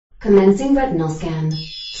Commencing retinal scan.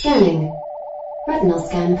 Scanning. Retinal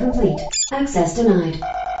scan complete. Access denied.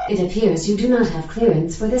 It appears you do not have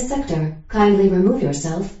clearance for this sector. Kindly remove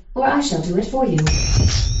yourself, or I shall do it for you.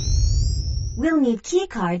 We'll need key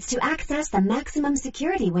cards to access the maximum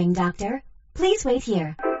security wing, Doctor. Please wait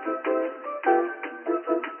here.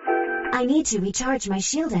 I need to recharge my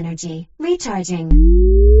shield energy.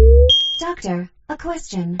 Recharging. Doctor, a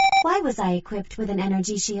question. Why was I equipped with an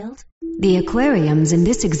energy shield? The aquariums in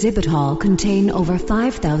this exhibit hall contain over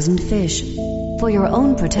 5,000 fish. For your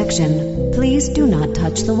own protection, please do not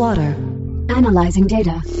touch the water. Analyzing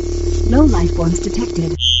data. No life forms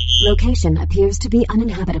detected. Location appears to be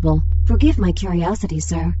uninhabitable. Forgive my curiosity,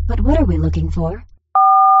 sir, but what are we looking for?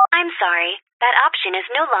 I'm sorry. That option is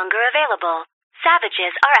no longer available.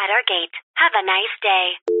 Savages are at our gate. Have a nice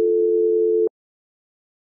day.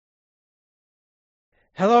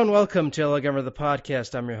 Hello and welcome to Hello Gamer, the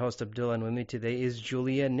podcast. I'm your host, Abdullah, and with me today is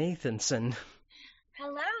Julia Nathanson.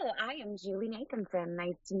 Hello, I am Julie Nathanson.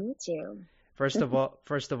 Nice to meet you. First of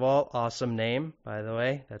all, awesome name, by the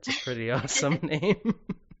way. That's a pretty awesome name.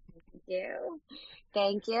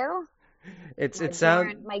 Thank you. It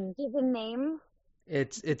sounds my given name.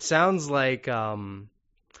 It sounds like a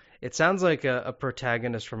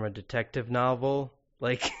protagonist from a detective novel,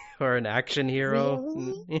 like, or an action hero.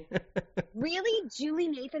 Really? Really? Julie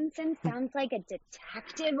Nathanson sounds like a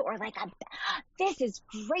detective or like a... This is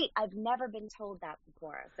great. I've never been told that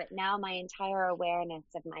before, but now my entire awareness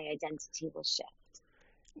of my identity will shift.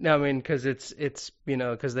 No, I mean, because it's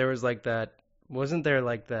because there was like that, wasn't there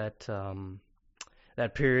like that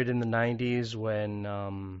that period in the 90s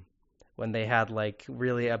when they had like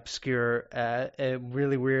really obscure,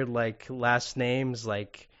 really weird like last names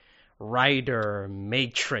like Ryder,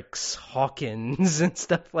 Matrix, Hawkins, and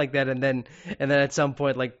stuff like that, and then at some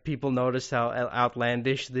point like people noticed how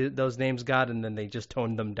outlandish those names got, and then they just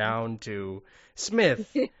toned them down to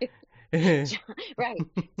Smith. Right,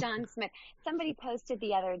 John Smith. Somebody posted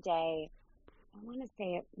the other day, I want to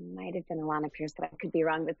say it might have been Alana Pierce, but I could be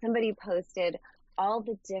wrong, but somebody posted all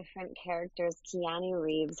the different characters Keanu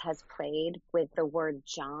Reeves has played with the word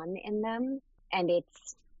John in them, and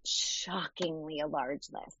it's shockingly a large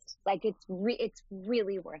list. Like it's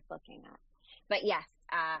really worth looking at. But yes,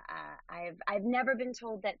 I've never been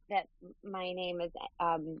told that my name is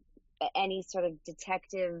any sort of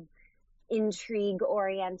detective,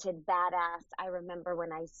 intrigue-oriented badass. I remember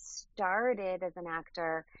when I started as an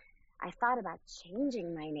actor, I thought about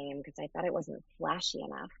changing my name because I thought it wasn't flashy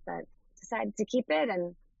enough, but decided to keep it,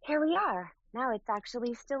 and here we are. Now it's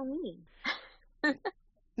actually still me.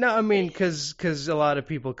 No, I mean, because a lot of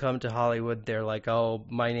people come to Hollywood, they're like, oh,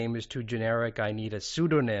 my name is too generic, I need a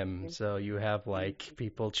pseudonym. So you have like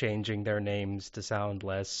people changing their names to sound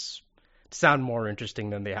more interesting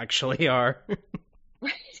than they actually are.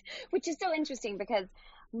 Right. Which is so interesting because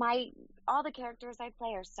all the characters I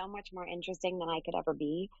play are so much more interesting than I could ever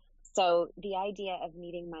be. So the idea of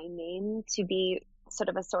needing my name to be sort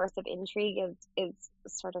of a source of intrigue is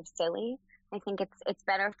sort of silly. I think it's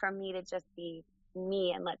better for me to just be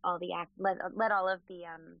me and let all of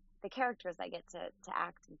the characters I get to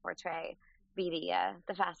act and portray be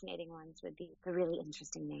the fascinating ones with the really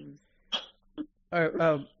interesting names. All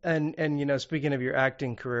right, and speaking of your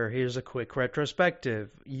acting career, here's a quick retrospective.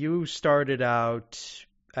 You started out,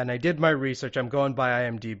 and I did my research. I'm going by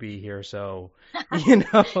IMDb here, so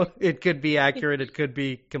it could be accurate, it could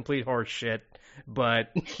be complete horse shit,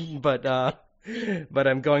 but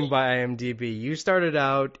I'm going by IMDb. You started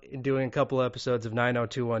out doing a couple episodes of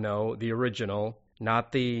 90210, the original,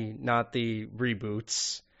 not the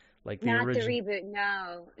reboots, like the not original. Not the reboot.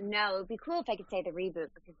 No. It would be cool if I could say the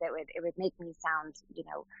reboot because it would make me sound,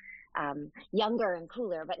 younger and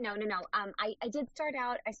cooler. But no. I did start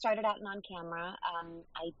out. I started out on camera.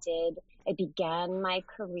 I began my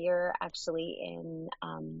career actually in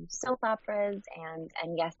soap operas,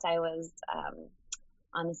 and yes, I was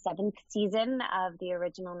on the 7th season of the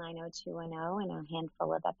original 90210 and a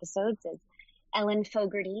handful of episodes as Ellen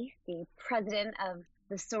Fogarty, the president of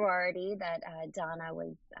the sorority that Donna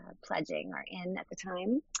was pledging or in at the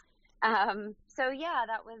time. So yeah,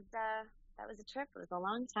 that was a trip. It was a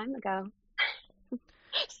long time ago.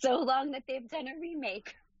 So long that they've done a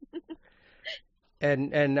remake.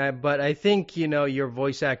 But I think your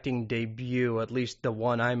voice acting debut, at least the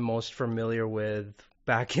one I'm most familiar with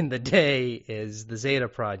back in the day, is the Zeta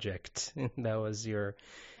Project. That was your,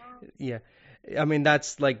 yeah. I mean,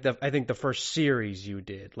 that's like I think the first series you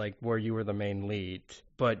did, like where you were the main lead.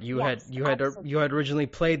 But you had originally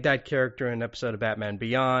played that character in an episode of Batman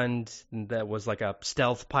Beyond that was like a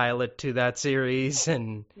stealth pilot to that series,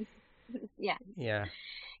 and yeah.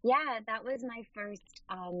 Yeah, that was my first,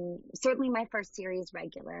 certainly my first series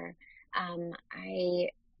regular. I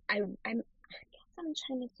guess I'm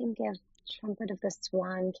trying to think if Trumpet of the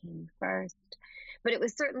Swan came first, but it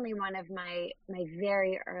was certainly one of my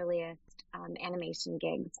very earliest animation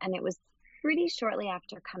gigs, and it was pretty shortly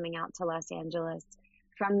after coming out to Los Angeles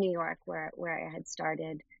from New York, where I had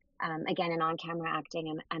started, again in on-camera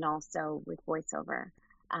acting and also with voiceover.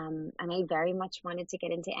 And I very much wanted to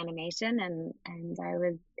get into animation, and I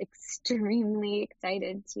was extremely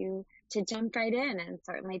excited to jump right in, and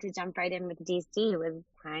certainly to jump right in with DC was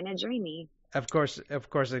kind of dreamy. Of course,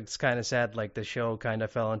 it's kind of sad. Like the show kind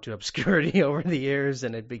of fell into obscurity over the years,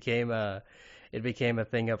 and it became a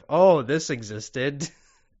thing of, oh, this existed.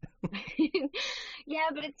 Yeah,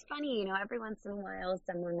 but it's funny, every once in a while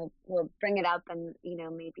someone will bring it up and,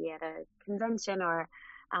 maybe at a convention or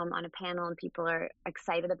on a panel, and people are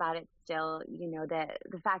excited about it still.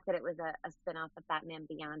 The fact that it was a spin-off of Batman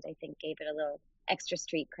Beyond, I think gave it a little extra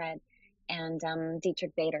street cred. And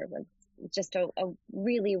Dietrich Bader was just a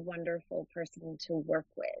really wonderful person to work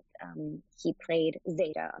with. He played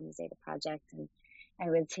Zeta on the Zeta Project, and I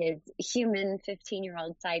was his human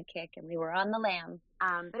 15-year-old sidekick, and we were on the lam.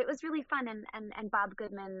 But it was really fun, and Bob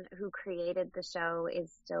Goodman, who created the show, is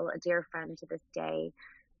still a dear friend to this day.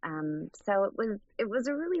 So it was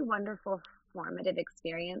a really wonderful formative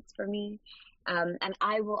experience for me. And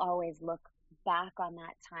I will always look back on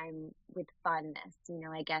that time with fondness.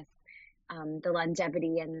 I guess the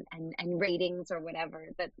longevity and ratings or whatever,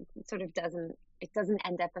 that sort of doesn't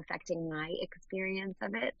end up affecting my experience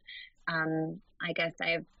of it. I guess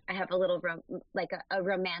I have a little like a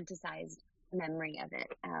romanticized memory of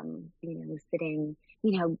it. Sitting,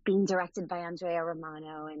 being directed by Andrea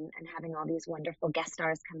Romano and having all these wonderful guest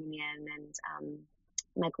stars coming in, and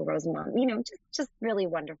Michael Rosenbaum, just really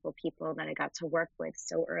wonderful people that I got to work with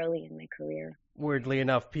so early in my career. Weirdly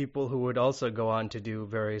enough, people who would also go on to do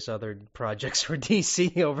various other projects for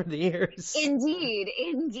DC over the years.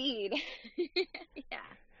 Indeed.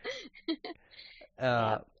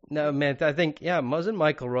 Yeah. No, man, I think, wasn't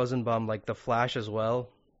Michael Rosenbaum like the Flash as well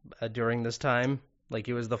during this time? Like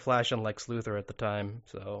he was the Flash and Lex Luthor at the time.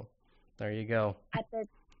 So there you go.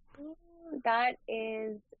 That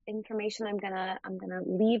is information I'm gonna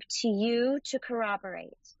leave to you to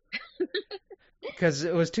corroborate. Because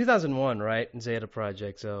it was 2001, right? Zeta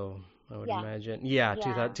Project, so I would imagine. Yeah,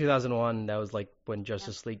 2001, that was like when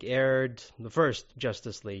Justice League aired. The first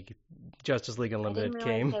Justice League Unlimited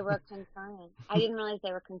came. I didn't realize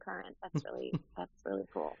they were concurrent. That's really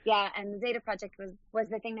cool. Yeah, and the Zeta Project was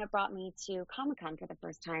the thing that brought me to Comic-Con for the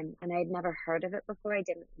first time, and I had never heard of it before. I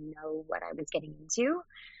didn't know what I was getting into.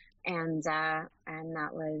 And that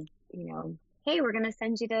was, hey, we're going to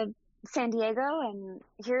send you to San Diego, and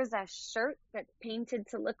here's a shirt that's painted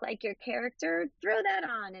to look like your character. Throw that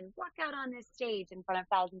on and walk out on this stage in front of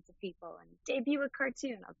thousands of people and debut a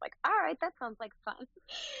cartoon. I was like, all right, that sounds like fun.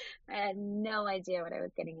 I had no idea what I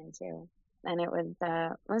was getting into. And it was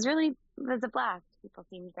a blast. People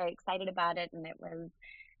seemed very excited about it, and it was,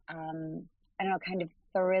 I don't know, kind of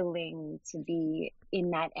thrilling to be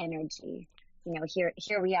in that energy.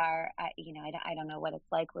 Here we are. I don't know what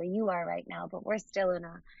it's like where you are right now, but we're still in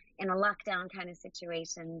a lockdown kind of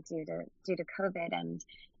situation due to COVID, and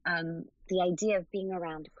the idea of being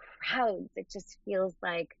around crowds, it just feels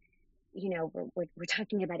like, we're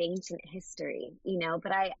talking about ancient history,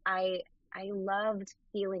 but I loved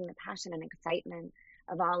feeling the passion and excitement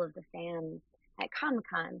of all of the fans at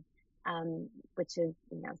Comic-Con, which is,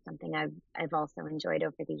 something I've also enjoyed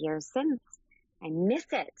over the years since. I miss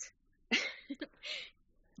it.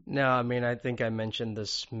 No, I mean, I think I mentioned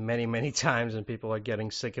this many, many times, and people are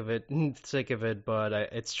getting sick of it, but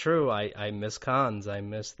it's true. I miss cons. I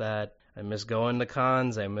miss that. I miss going to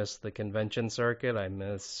cons. I miss the convention circuit. I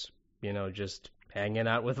miss, just hanging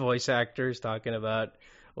out with voice actors, talking about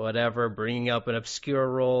whatever, bringing up an obscure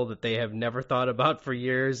role that they have never thought about for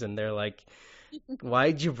years, and they're like,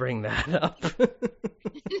 why'd you bring that up?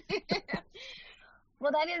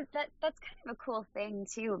 Well, that's kind of a cool thing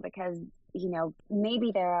too, because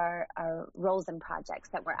maybe there are roles and projects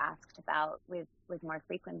that we're asked about with more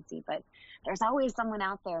frequency, but there's always someone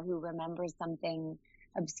out there who remembers something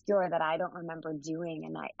obscure that I don't remember doing,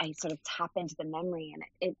 and I sort of tap into the memory,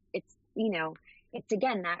 and it's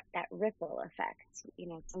again that ripple effect.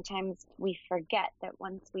 Sometimes we forget that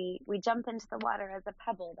once we jump into the water as a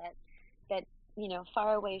pebble, that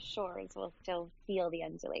faraway shores will still feel the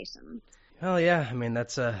undulations. Oh yeah, I mean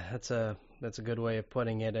that's a good way of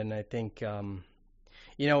putting it, and I think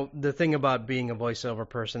the thing about being a voiceover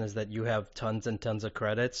person is that you have tons and tons of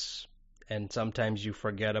credits, and sometimes you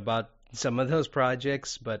forget about some of those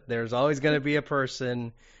projects, but there's always going to be a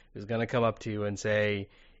person who's going to come up to you and say,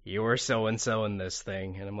 "You were so and so in this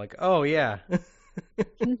thing," and I'm like, "Oh yeah."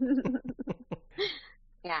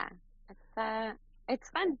 Yeah, it's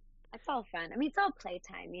fun. It's all fun. I mean, it's all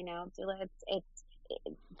playtime, Abdullah.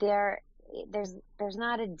 There. There's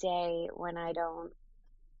not a day when I don't,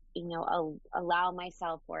 allow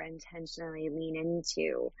myself or intentionally lean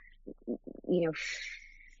into,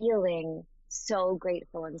 feeling so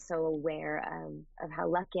grateful and so aware of how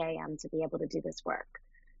lucky I am to be able to do this work.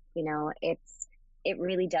 It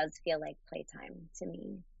really does feel like playtime to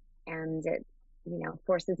me, and it,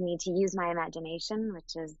 forces me to use my imagination,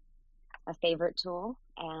 which is a favorite tool,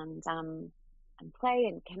 and play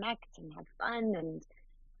and connect and have fun. And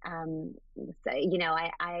so,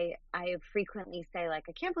 I frequently say, like,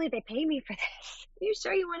 I can't believe they pay me for this. Are you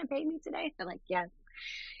sure you want to pay me today? They're like, yes.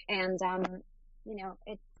 And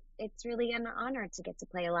it's really an honor to get to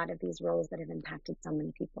play a lot of these roles that have impacted so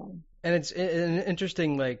many people. And it's an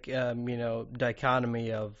interesting, like,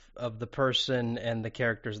 dichotomy of the person and the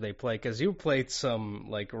characters they play, because you played some,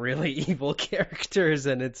 like, really evil characters,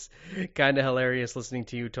 and it's kind of hilarious listening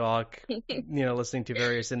to you talk, listening to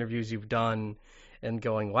various interviews you've done, and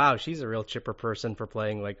going, wow, she's a real chipper person for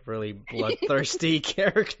playing, like, really bloodthirsty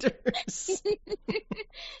characters.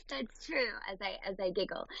 That's true, as I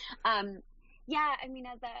giggle. Yeah, I mean,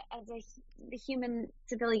 as a human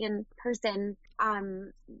civilian person,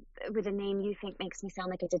 with a name you think makes me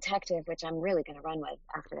sound like a detective, which I'm really going to run with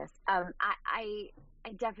after this. I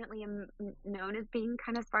definitely am known as being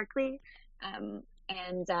kind of sparkly,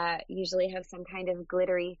 and usually have some kind of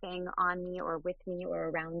glittery thing on me or with me or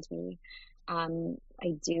around me.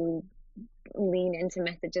 I do lean into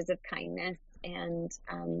messages of kindness and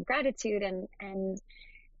gratitude,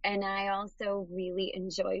 and I also really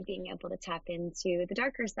enjoy being able to tap into the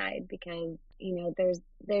darker side, because,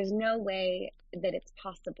 there's no way that it's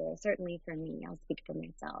possible, certainly for me, I'll speak for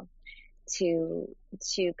myself, to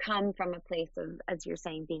come from a place of, as you're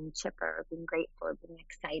saying, being chipper, being grateful, being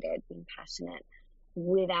excited, being passionate,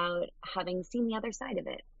 without having seen the other side of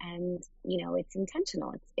it. And, it's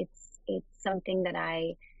intentional. It's something that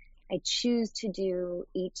I choose to do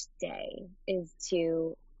each day, is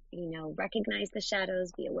to recognize the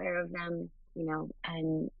shadows, be aware of them,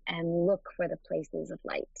 and look for the places of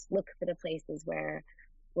light, look for the places where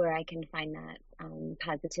I can find that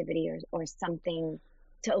positivity or something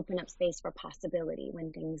to open up space for possibility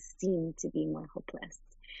when things seem to be more hopeless.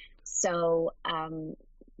 So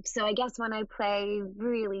I guess when I play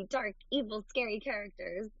really dark, evil, scary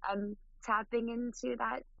characters, I'm tapping into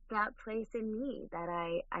that place in me that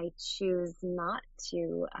I choose not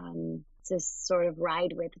to sort of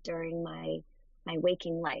ride with during my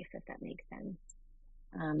waking life, if that makes sense.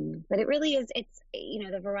 But it really is, it's,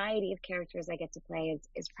 the variety of characters I get to play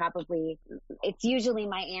is probably, it's usually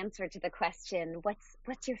my answer to the question,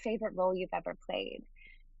 what's your favorite role you've ever played?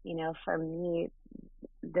 For me,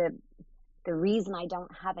 the reason I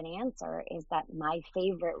don't have an answer is that my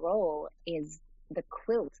favorite role is the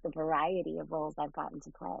quilt, the variety of roles I've gotten to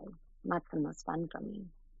play. And that's the most fun for me.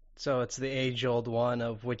 So it's the age-old one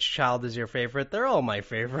of which child is your favorite? They're all my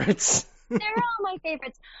favorites. They're all my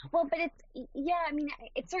favorites. Well, but I mean,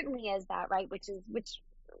 it certainly is that, right? Which,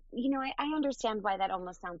 I understand why that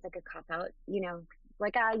almost sounds like a cop-out,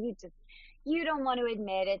 like, you don't want to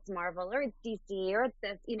admit it's Marvel or it's DC or it's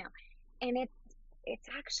this, and it's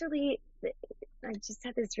actually, I just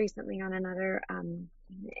had this recently on another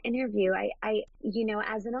interview. I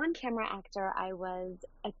as an on-camera actor, I was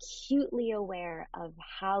acutely aware of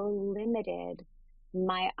how limited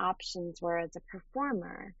my options were as a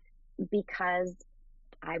performer, because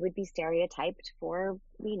I would be stereotyped for,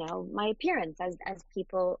 my appearance, as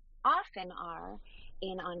people often are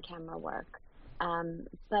in on-camera work.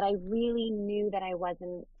 But I really knew that I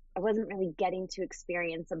wasn't really getting to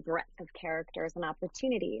experience a breadth of characters and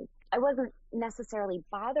opportunities. I wasn't necessarily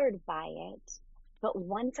bothered by it, but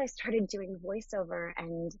once I started doing voiceover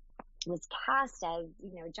and was cast as,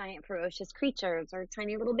 giant ferocious creatures or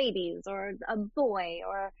tiny little babies or a boy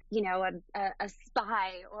or, a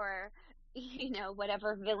spy or,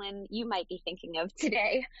 whatever villain you might be thinking of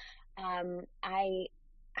today, I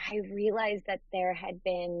realized that there had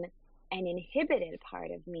been an inhibited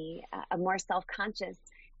part of me, a more self-conscious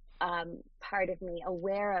part of me,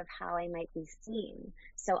 aware of how I might be seen.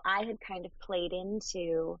 So I had kind of played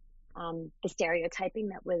into the stereotyping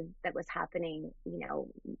that was happening,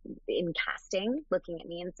 in casting, looking at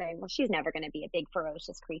me and saying, well, she's never going to be a big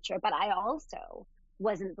ferocious creature. But I also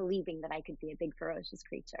wasn't believing that I could be a big ferocious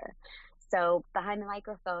creature. So behind the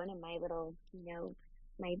microphone in my little,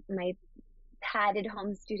 my padded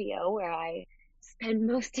home studio where I spend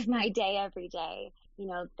most of my day every day.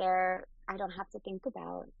 There, I don't have to think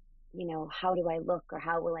about, how do I look or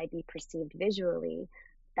how will I be perceived visually.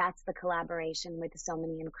 That's the collaboration with so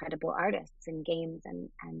many incredible artists in games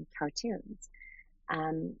and cartoons.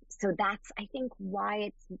 So that's, I think,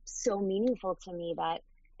 why it's so meaningful to me that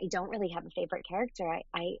I don't really have a favorite character.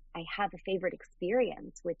 I have a favorite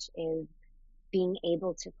experience, which is being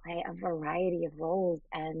able to play a variety of roles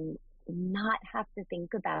and not have to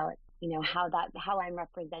think about, how I'm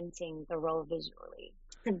representing the role visually.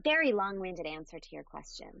 It's a very long-winded answer to your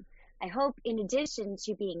question. I hope in addition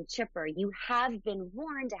to being chipper, you have been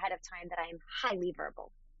warned ahead of time that I am highly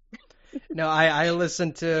verbal. No, I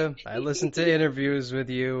listen to interviews with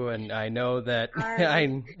you, and I know that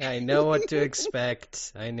I know what to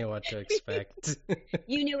expect. I know what to expect.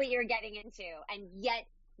 You knew what you were getting into, and yet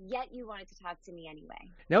you wanted to talk to me anyway.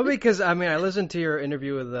 No, because I mean I listened to your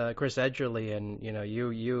interview with Chris Edgerly, and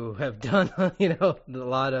you have done a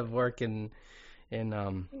lot of work in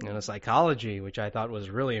psychology, which I thought was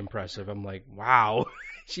really impressive. I'm like, wow,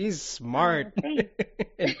 she's smart. Thanks.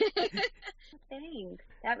 Thanks.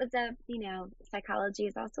 That was psychology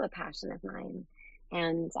is also a passion of mine.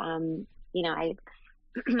 And,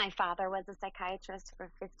 my father was a psychiatrist for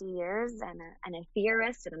 50 years and a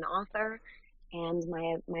theorist and an author. And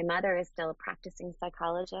my mother is still a practicing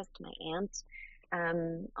psychologist. My aunt,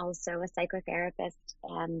 also a psychotherapist,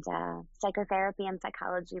 and psychotherapy and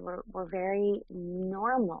psychology were very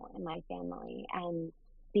normal in my family. And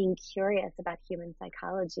being curious about human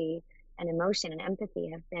psychology and emotion and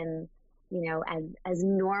empathy have been, as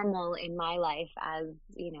normal in my life as,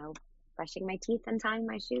 brushing my teeth and tying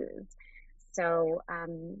my shoes. So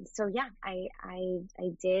yeah, I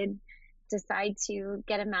did decide to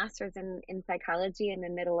get a master's in psychology in the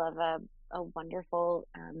middle of a wonderful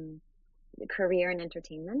career in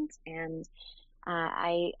entertainment. And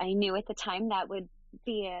I knew at the time that would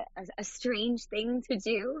be a strange thing to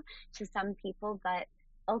do to some people, but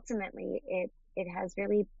ultimately it has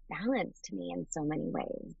really balanced me in so many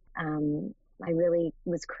ways. I really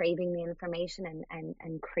was craving the information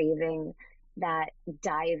and craving that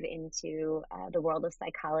dive into the world of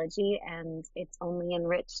psychology, and it's only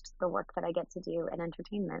enriched the work that I get to do in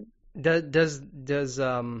entertainment. Does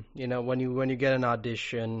when you get an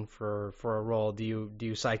audition for a role, do you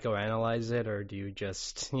psychoanalyze it, or do you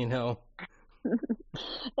just That's kind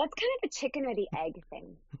of a chicken or the egg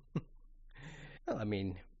thing. Well, I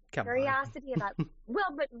mean, curiosity about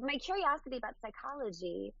but my curiosity about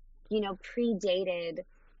psychology, predated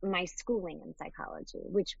my schooling in psychology,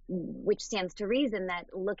 which stands to reason that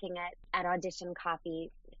looking at audition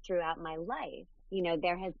copy throughout my life,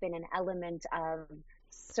 there has been an element of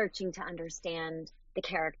searching to understand the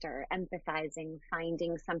character, empathizing,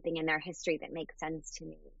 finding something in their history that makes sense to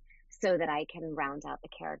me so that I can round out the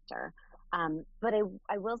character. But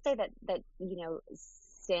I will say that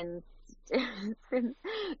since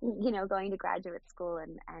going to graduate school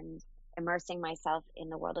and immersing myself in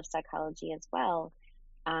the world of psychology as well,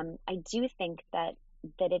 I do think that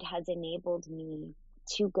it has enabled me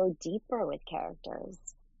to go deeper with characters.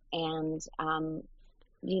 And,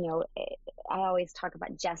 I always talk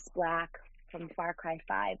about Jess Black from Far Cry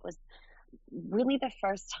 5 was really the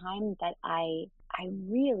first time that I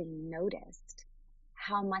really noticed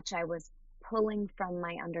how much I was pulling from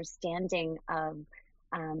my understanding of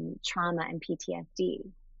trauma and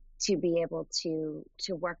PTSD to be able to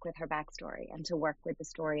work with her backstory and to work with the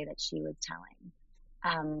story that she was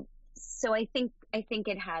telling. So I think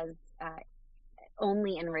it has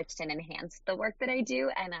only enriched and enhanced the work that I do.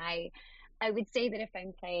 And I would say that if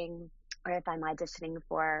I'm playing or if I'm auditioning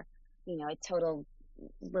for, a total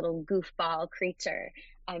little goofball creature,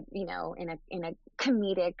 in a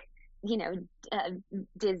comedic,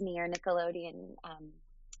 Disney or Nickelodeon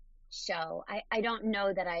show, I don't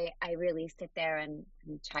know that I really sit there and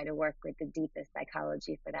try to work with the deepest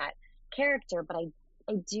psychology for that character, but I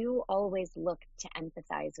do always look to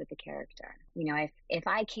empathize with the character. If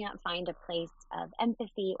I can't find a place of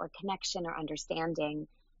empathy or connection or understanding,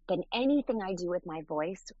 then anything I do with my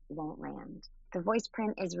voice won't land. The voice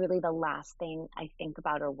print is really the last thing I think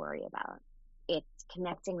about or worry about. It's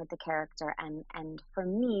connecting with the character and for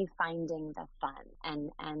me, finding the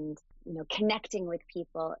fun and connecting with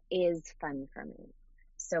people is fun for me.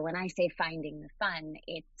 So when I say finding the fun,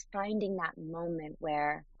 it's finding that moment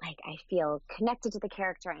where I feel connected to the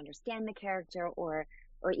character, I understand the character, or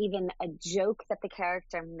even a joke that the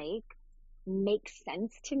character makes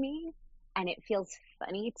sense to me. And it feels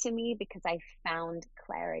funny to me because I found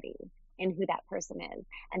clarity in who that person is.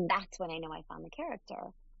 And that's when I know I found the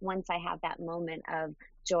character. Once I have that moment of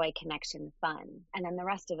joy, connection, fun, and then the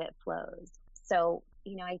rest of it flows. So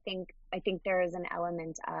I think there is an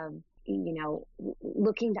element of,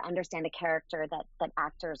 looking to understand a character that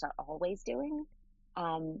actors are always doing.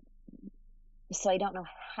 Um, so I don't know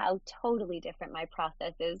how totally different my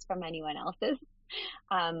process is from anyone else's.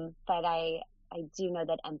 But I do know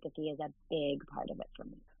that empathy is a big part of it for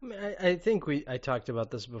me. I mean, I think I talked about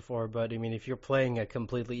this before, but I mean, if you're playing a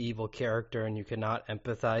completely evil character and you cannot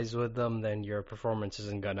empathize with them, then your performance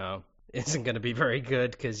isn't gonna be very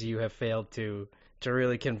good because you have failed to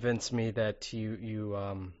really convince me that you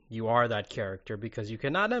are that character because you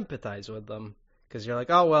cannot empathize with them because you're like,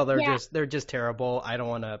 oh well, Yeah. they're just terrible. I don't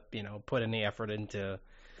want to put any effort into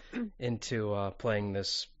playing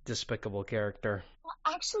this despicable character.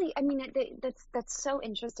 Well, actually, I mean, that's so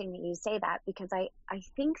interesting that you say that, because I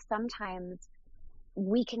think sometimes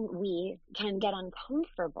we can get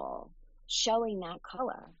uncomfortable showing that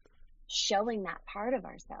color, showing that part of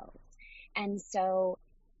ourselves. And so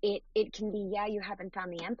it can be, yeah, you haven't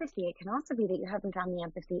found the empathy. It can also be that you haven't found the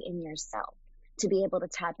empathy in yourself to be able to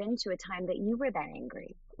tap into a time that you were that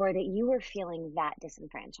angry or that you were feeling that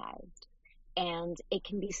disenfranchised. And it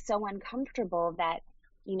can be so uncomfortable that,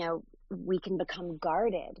 we can become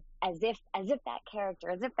guarded as if that character,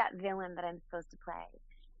 as if that villain that I'm supposed to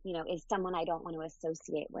play, is someone I don't want to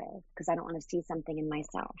associate with because I don't want to see something in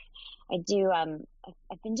myself. I do,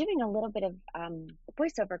 I've been doing a little bit of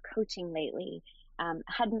voiceover coaching lately.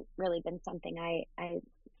 Hadn't really been something I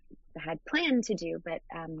had planned to do, but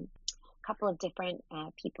a couple of different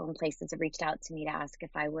people and places have reached out to me to ask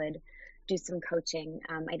if I would do some coaching.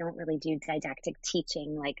 I don't really do didactic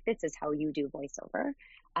teaching, like this is how you do voiceover.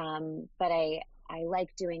 But I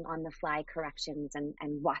like doing on the fly corrections and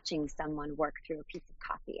watching someone work through a piece of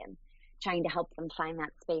copy and trying to help them find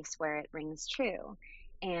that space where it rings true.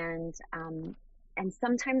 And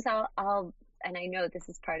sometimes I'll and I know this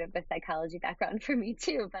is part of the psychology background for me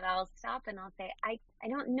too, but I'll stop and I'll say, I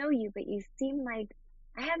don't know you, but you seem like,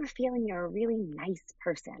 I have a feeling you're a really nice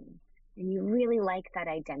person and you really like that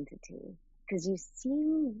identity because you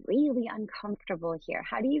seem really uncomfortable here.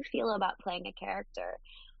 How do you feel about playing a character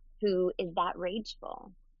who is that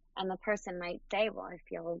rageful? And the person might say, well, I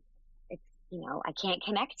feel it's, I can't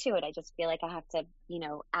connect to it. I just feel like I have to,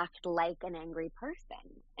 act like an angry person.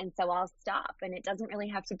 And so I'll stop. And it doesn't really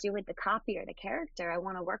have to do with the copy or the character. I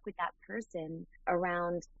want to work with that person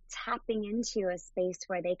around tapping into a space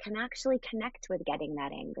where they can actually connect with getting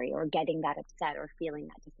that angry or getting that upset or feeling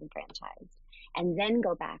that disenfranchised, and then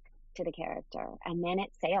go back to the character, and then it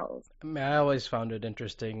sails. I mean, I always found it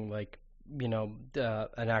interesting, like,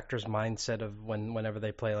 an actor's mindset of whenever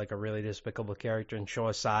they play like a really despicable character and show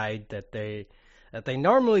a side that they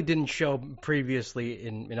normally didn't show previously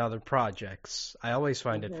in other projects. I always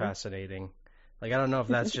find it fascinating. Like, I don't know if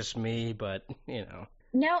that's just me, but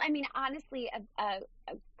No, I mean, honestly, a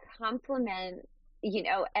compliment,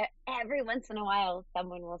 every once in a while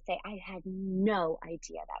someone will say, I had no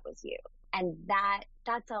idea that was you. And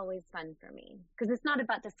that's always fun for me because it's not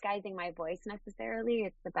about disguising my voice necessarily.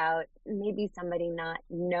 It's about maybe somebody not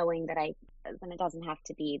knowing that then it doesn't have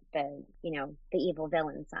to be the evil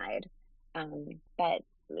villain side. But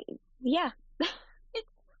yeah,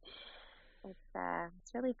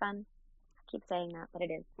 it's really fun. I keep saying that, but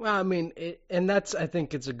it is. Well, I mean, I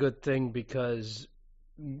think it's a good thing because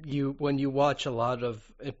when you watch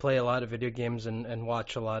play a lot of video games and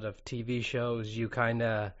watch a lot of TV shows, you kind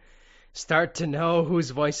of start to know who's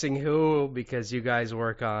voicing who because you guys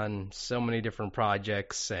work on so many different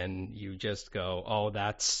projects and you just go, oh,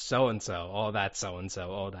 that's so and so, oh, that's so and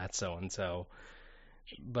so, oh, that's so and so.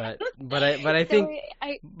 But I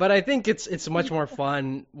think it's much more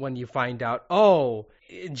fun when you find out, oh,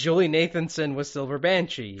 Julie Nathanson was Silver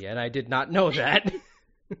Banshee, and I did not know that.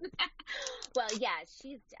 Well, yeah,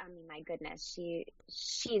 I mean, my goodness,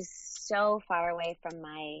 she's so far away from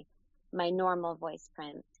my normal voice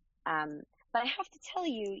print. But I have to tell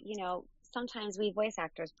you, sometimes we voice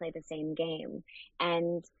actors play the same game.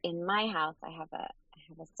 And in my house, I have a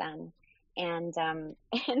son, and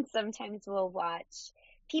and sometimes we'll watch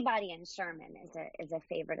Peabody and Sherman is a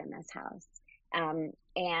favorite in this house.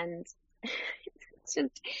 And it's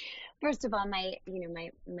just, first of all, my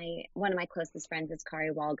one of my closest friends is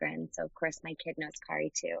Kari Wahlgren, so of course my kid knows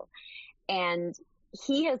Kari too. And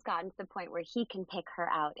he has gotten to the point where he can pick her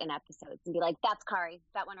out in episodes and be like, that's Kari,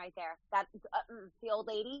 that one right there, that's the old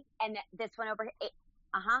lady, and this one over here,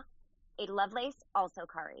 Ada Lovelace, also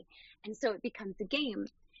Kari. And so it becomes a game.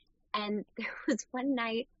 And there was one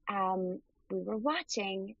night we were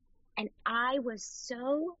watching, and I was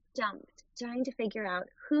so dumped trying to figure out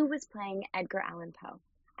who was playing Edgar Allan Poe.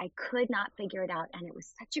 I could not figure it out, and it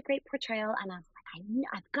was such a great portrayal, and I was like,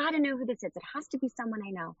 I've got to know who this is. It has to be someone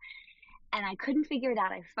I know. and I couldn't figure it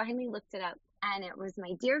out. I finally looked it up, and it was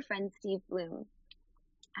my dear friend Steve Bloom.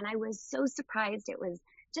 And I was so surprised. It was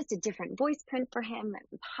just a different voice print for him. It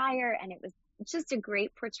was higher, and it was just a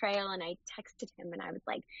great portrayal. And I texted him, and I was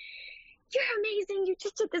like, "You're amazing. You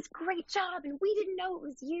just did this great job, and we didn't know it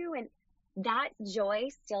was you." And that joy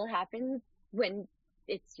still happens when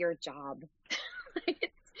it's your job.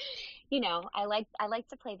 It's, I like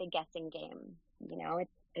to play the guessing game.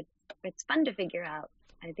 It's fun to figure out.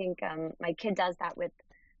 I think my kid does that with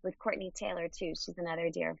Courtney Taylor too. She's another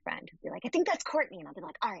dear friend who'd be like, "I think that's Courtney," and I'll be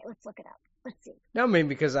like, "All right, let's look it up. Let's see." No, I mean,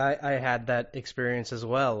 because I had that experience as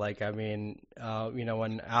well. Like, I mean,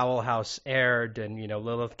 when Owl House aired and,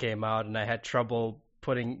 Lilith came out, and I had trouble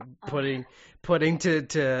putting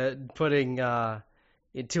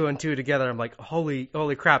two and two together. I'm like, holy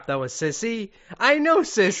crap, that was Sissy. I know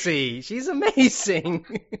Sissy. She's amazing.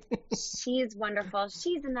 She's wonderful.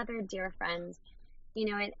 She's another dear friend.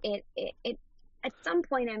 It at some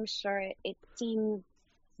point, I'm sure it seems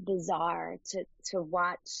bizarre to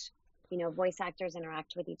watch, voice actors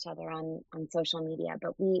interact with each other on social media,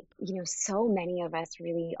 but we, so many of us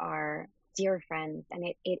really are dear friends, and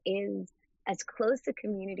it is as close a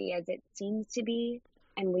community as it seems to be,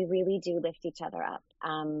 and we really do lift each other up.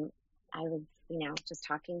 I was, just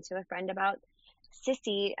talking to a friend about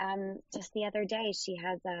Sissy just the other day. She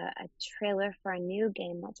has a trailer for a new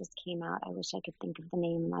game that just came out. I wish I could think of the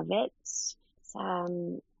name of it.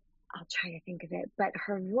 I'll try to think of it, but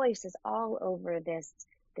her voice is all over this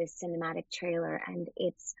cinematic trailer, and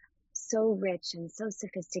it's so rich and so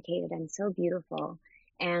sophisticated and so beautiful.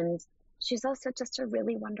 And she's also just a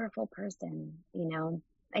really wonderful person.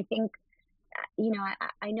 I think,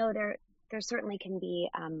 I know there certainly can be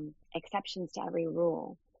exceptions to every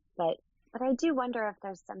rule, but I do wonder if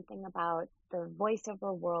there's something about the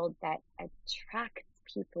voiceover world that attracts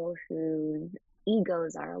people whose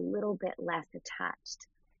egos are a little bit less attached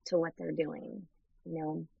to what they're doing,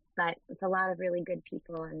 but it's a lot of really good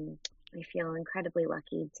people, and I feel incredibly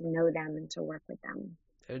lucky to know them and to work with them.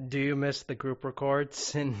 Do you miss the group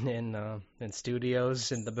records in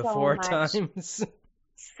studios in the So before much. times?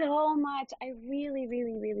 So much. I really,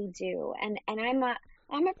 really, really do. And I'm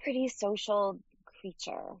a pretty social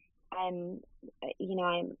creature. I'm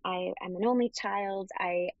an only child.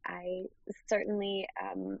 I certainly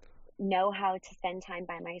know how to spend time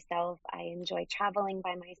by myself. I enjoy traveling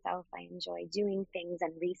by myself. I enjoy doing things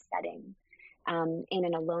and resetting in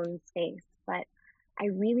an alone space. But I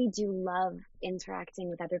really do love interacting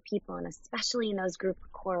with other people, and especially in those group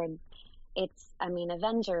records.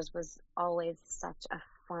 Avengers was always such a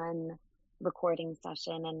fun recording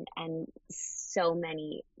session, and so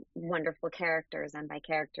many wonderful characters, and by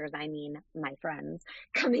characters I mean my friends,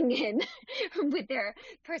 coming in with their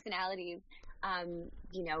personalities.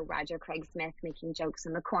 Roger Craig Smith making jokes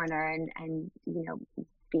in the corner, and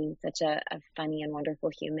being such a funny and wonderful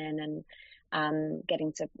human, and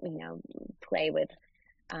getting to play with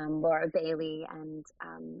Laura Bailey, and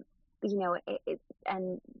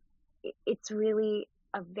it's really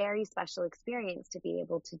a very special experience to be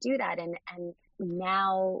able to do that. And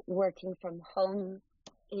now working from home,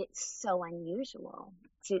 it's so unusual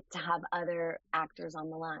to have other actors on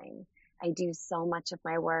the line. I do so much of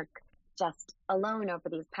my work just alone over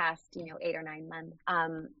these past, 8 or 9 months.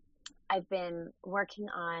 I've been working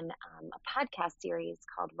on a podcast series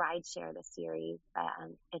called Rideshare, the series.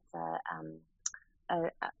 It's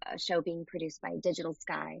a show being produced by Digital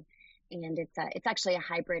Sky, and it's actually a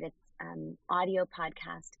hybrid. It's audio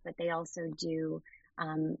podcast, but they also do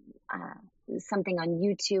something on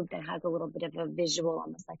YouTube that has a little bit of a visual,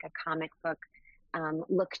 almost like a comic book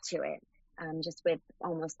look to it, just with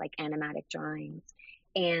almost like animatic drawings.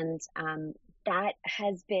 And that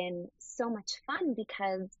has been so much fun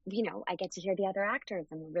because, I get to hear the other actors,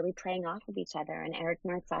 and we're really playing off of each other. And Eric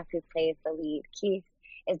Martzoff, who plays the lead, Keith,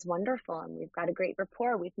 is wonderful, and we've got a great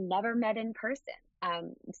rapport. We've never met in person.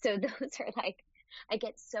 So those are like, I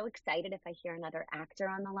get so excited if I hear another actor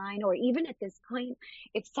on the line, or even at this point,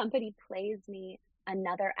 if somebody plays me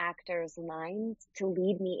another actor's lines to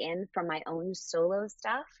lead me in from my own solo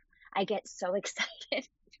stuff, I get so excited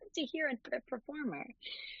to hear another performer.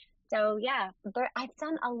 So yeah, I've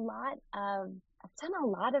done a lot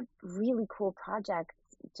of really cool projects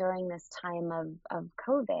during this time of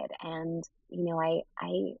COVID, and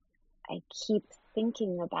I keep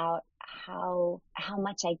thinking about how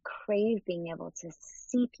much I crave being able to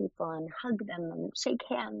see people and hug them and shake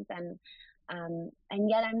hands, and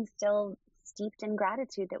yet I'm still steeped in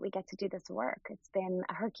gratitude that we get to do this work. It's been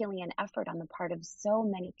a Herculean effort on the part of so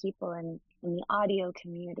many people in the audio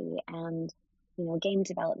community and game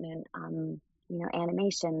development,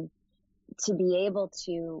 animation, to be able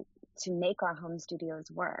to to make our home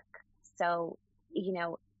studios work. So,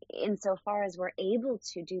 insofar as we're able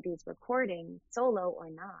to do these recordings, solo or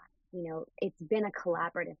not, it's been a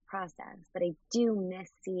collaborative process, but I do miss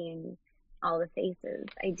seeing all the faces.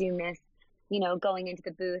 I do miss, going into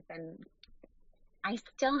the booth, and I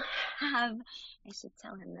still have, I should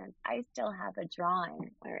tell him this, I still have a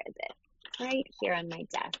drawing. Where is it? It's right here on my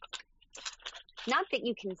desk. Not that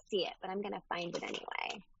you can see it, but I'm going to find it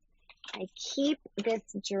anyway. I keep this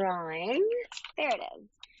drawing, there it is,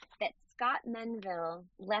 that Scott Menville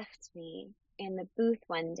left me in the booth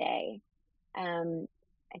one day. I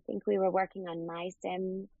think we were working on My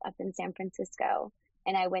Sims up in San Francisco,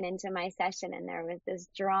 and I went into my session and there was this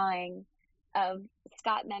drawing of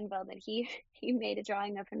Scott Menville that he made a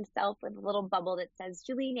drawing of himself with a little bubble that says,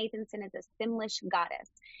 Julie Nathanson is a Simlish goddess.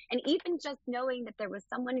 And even just knowing that there was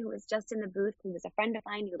someone who was just in the booth who was a friend of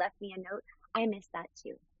mine who left me a note, I miss that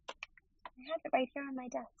too. I have it right here on my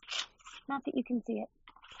desk. Not that you can see it.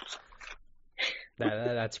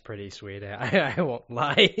 That's pretty sweet. I won't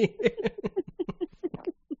lie.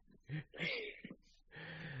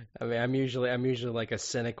 I mean, I'm usually like a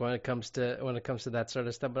cynic when it comes to that sort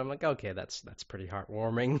of stuff, but I'm like, okay, that's pretty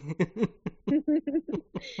heartwarming.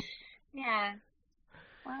 Yeah.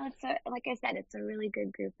 Well, like I said, it's a really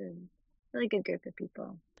good group of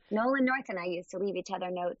people. Nolan North and I used to leave each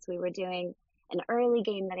other notes. We were doing an early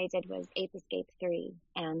game that I did was Ape Escape 3,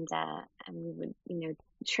 and we would,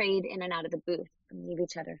 trade in and out of the booth and leave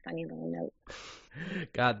each other funny little notes.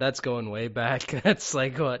 God, that's going way back. That's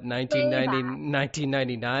like, what,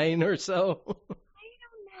 1999 or so? I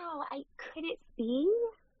don't know. Could it be?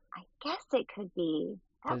 I guess it could be.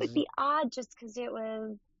 That would be odd just because it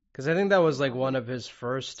was... Because I think that was like one of his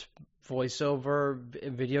first voiceover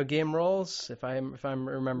video game roles, if I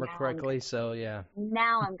remember correctly. So, yeah.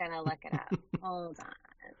 Now I'm going to look it up. Hold on.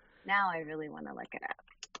 Now I really want to look it up.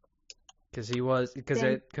 Because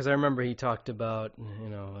I remember he talked about,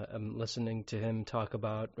 I'm listening to him talk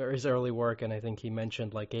about his early work, and I think he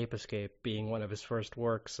mentioned like Ape Escape being one of his first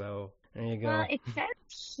works. So there you go. Well, it says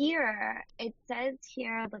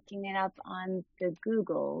here, looking it up on the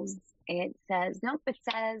Googles, it says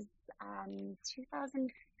 2005.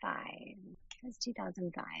 It says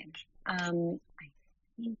 2005. I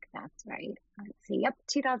think that's right. Let's see. Yep,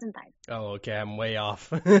 2005. Oh, okay. I'm way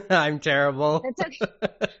off. I'm terrible. That's okay.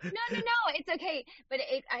 No, it's okay. But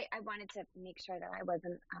I wanted to make sure that I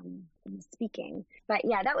wasn't speaking. But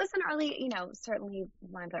yeah, that was an early, certainly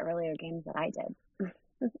one of the earlier games that I did.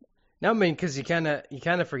 No, I mean, because you kind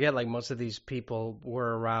of forget like most of these people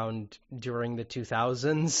were around during the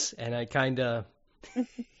 2000s, and I kind of,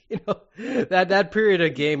 that period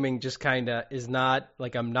of gaming just kind of is not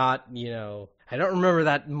like I'm not, I don't remember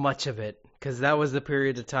that much of it because that was the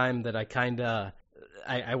period of time that I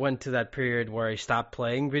went to that period where I stopped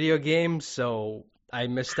playing video games, so I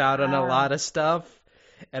missed out on a lot of stuff,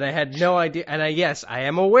 and I had no idea. And I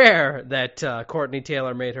am aware that Courtney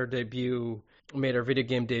Taylor made her video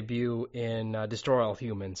game debut in Destroy All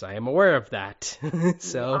Humans. I am aware of that.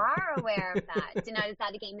 So you are aware of that. Is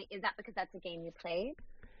that a game? Is that because that's a game you played?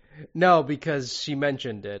 No, because she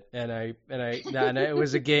mentioned it, and it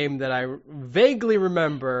was a game that I vaguely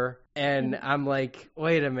remember, and I'm like,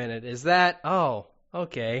 wait a minute, is that? Oh,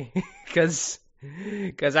 okay, because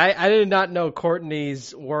I did not know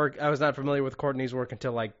Courtney's work. I was not familiar with Courtney's work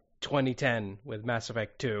until like 2010 with Mass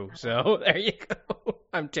Effect 2. So there you go.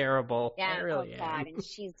 I'm terrible. Yeah, I really am. God, and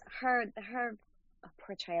she's her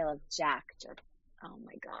portrayal of Jack. Oh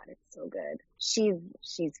my God, it's so good. She's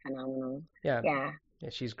phenomenal. Yeah,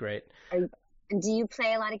 she's great. And do you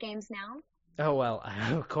play a lot of games now? Oh, well,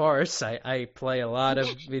 of course. I play a lot of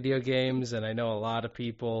video games, and I know a lot of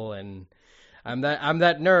people, and I'm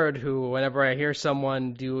that nerd who, whenever I hear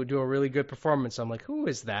someone do a really good performance, I'm like, who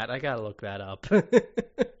is that? I gotta look that up.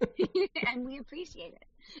 And we appreciate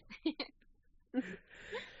it.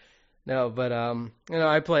 No, but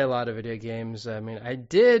I play a lot of video games. I mean, I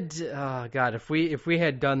did. God, if we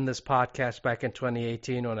had done this podcast back in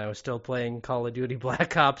 2018 when I was still playing Call of Duty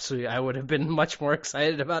Black Ops, I would have been much more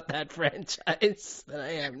excited about that franchise than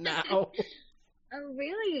I am now. Oh,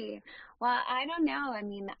 really? Well, I don't know. I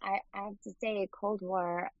mean, I have to say, Cold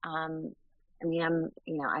War. I'm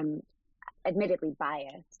admittedly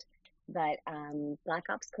biased, but Black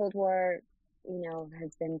Ops Cold War,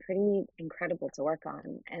 has been pretty incredible to work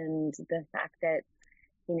on. And the fact that,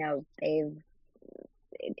 they've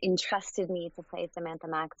entrusted me to play Samantha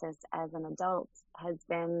Maxis as an adult has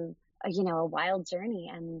been, a wild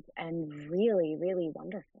journey and really, really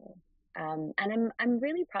wonderful. And I'm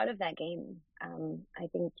really proud of that game. I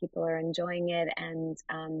think people are enjoying it, and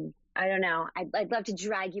I don't know. I'd love to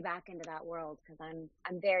drag you back into that world because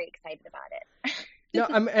I'm very excited about it. No,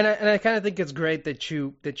 I kind of think it's great that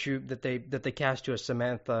they cast you as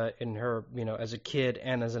Samantha in her, as a kid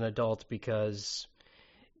and as an adult, because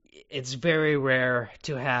it's very rare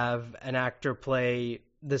to have an actor play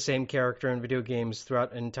the same character in video games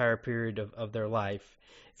throughout an entire period of their life.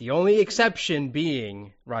 The only exception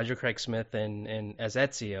being Roger Craig Smith in as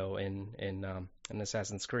Ezio in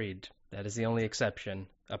Assassin's Creed. That is the only exception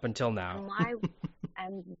up until now.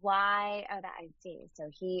 And why? Oh, that I see. So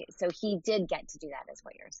he did get to do that, is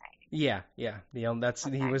what you're saying. Yeah.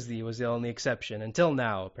 Okay. He was the only exception until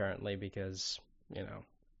now, apparently, because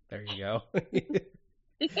there you go.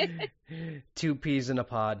 Two peas in a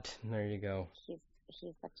pod. There you go.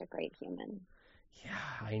 He's such a great human.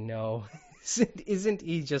 Yeah, I know. Isn't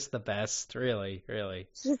he just the best? Really, really.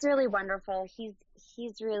 He's really wonderful.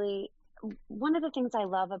 He's really one of the things I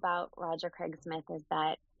love about Roger Craig Smith is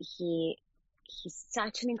that he's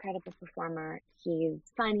such an incredible performer. He's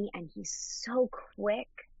funny and he's so quick.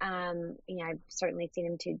 I've certainly seen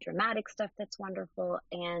him do dramatic stuff that's wonderful,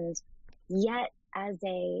 and yet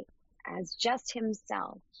as just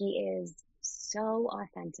himself, he is so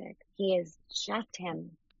authentic. He is just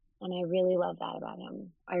him. And I really love that about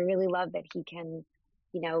him. I really love that he can,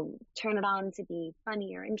 turn it on to be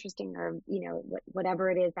funny or interesting or,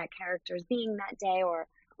 whatever it is that character is being that day, or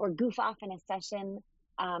goof off in a session.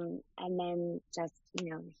 And then just, he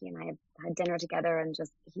and I have had dinner together, and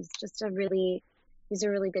he's a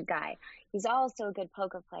really good guy. He's also a good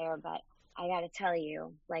poker player, but I got to tell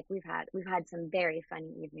you, like we've had some very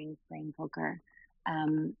funny evenings playing poker.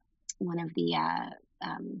 One of the,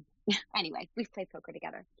 anyway, we've played poker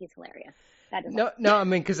together. He's hilarious. That is no. I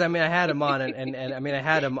mean, because I had him on, and I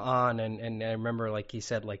had him on, and I remember, like he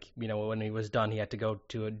said, like when he was done, he had to go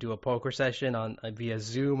to do a poker session on via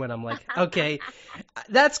Zoom, and I'm like, okay,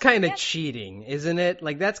 that's kind of cheating, isn't it?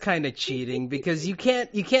 Like that's kind of cheating because you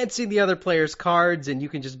can't see the other player's cards, and you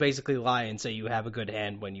can just basically lie and say you have a good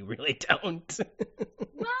hand when you really don't.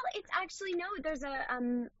 Well, it's actually no. There's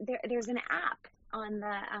there's an app on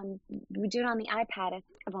the we do it on the iPad. I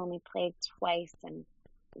think I've only played twice, and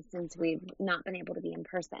since we've not been able to be in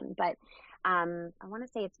person, but I want to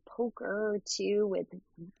say it's Poker 2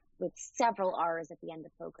 with several R's at the end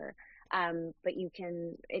of poker. But you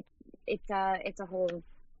can it's a whole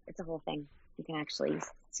thing. You can actually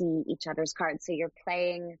see each other's cards. So you're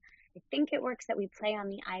playing. I think it works that we play on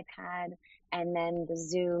the iPad, and then the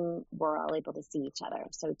Zoom, we're all able to see each other.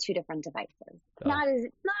 So two different devices. Oh. Not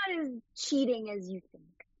as cheating as you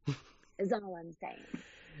think. Is all I'm saying.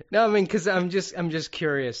 No, I mean, because I'm just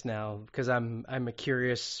curious now, because I'm a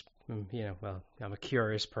curious, I'm a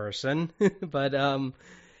curious person, but one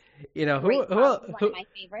of my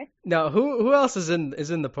favorites. No, who else is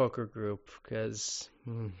in the poker group? Because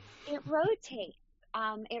it rotates.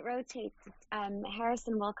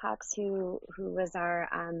 Harrison Wilcox, who was our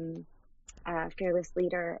fearless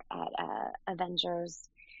leader at Avengers,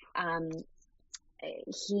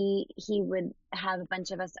 he would have a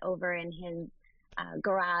bunch of us over in his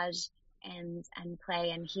garage and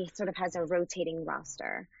play, and he sort of has a rotating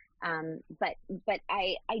roster. But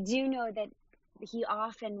I do know that he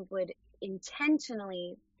often would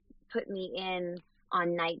intentionally put me in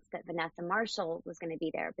on nights that Vanessa Marshall was going to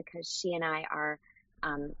be there, because she and I are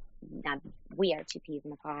we are two peas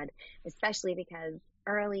in a pod, especially because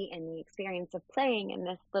early in the experience of playing in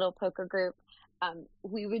this little poker group,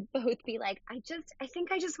 we would both be like, I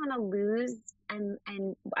think I just want to lose, and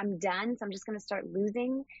I'm done, so I'm just going to start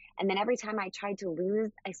losing. And then every time I tried to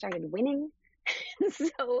lose, I started winning.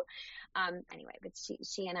 So anyway, but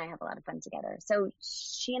she and I have a lot of fun together. So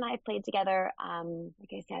she and I played together.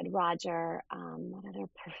 Like I said, Roger. What other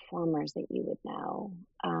performers that you would know?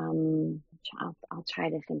 I'll try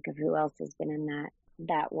to think of who else has been in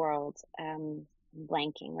that world.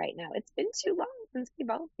 Blanking right now. It's been too long since we've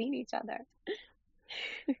all seen each other.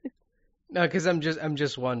 No, because I'm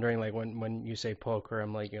just wondering, like when you say poker,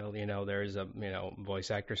 I'm like, there's a voice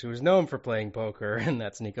actress who is known for playing poker, and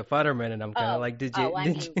that's Nika Futterman, and I'm kind of like, did you?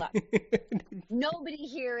 Nobody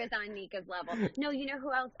here is on Nika's level. No, you know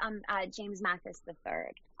who else? James Mathis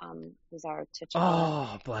III, who's our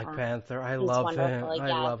T'Challa. Oh, Black Panther! I love him. Yeah.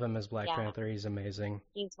 I love him as Black Panther. He's amazing.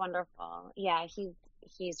 He's wonderful. Yeah,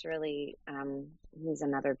 he's really he's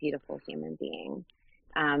another beautiful human being.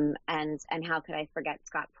 And how could I forget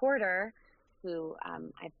Scott Porter, who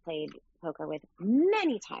I've played poker with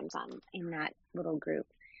many times in that little group.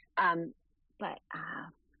 But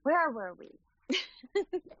where were we?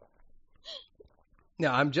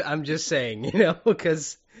 No, I'm just saying,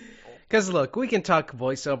 because Because look, we can talk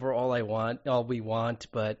voiceover all we want,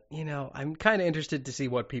 but I'm kind of interested to see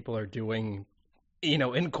what people are doing,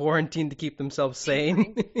 in quarantine to keep themselves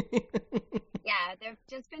sane. Yeah, there've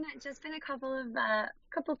just been a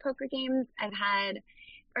couple poker games I've had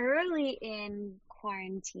early in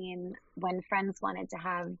quarantine when friends wanted to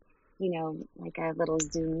have, like a little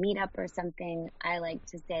Zoom meetup or something. I like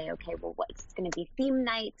to say, okay, well, what's going to be theme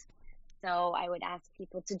night? So I would ask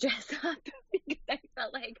people to dress up because I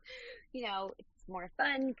felt like, it's more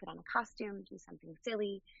fun, put on a costume, do something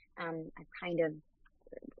silly. I've kind of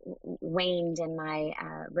waned in my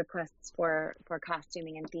requests for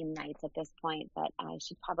costuming and theme nights at this point, but I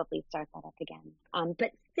should probably start that up again.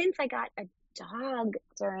 But since I got a dog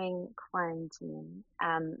during quarantine,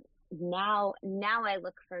 now I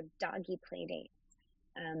look for doggy play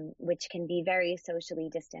dates, which can be very socially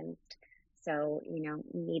distanced. So,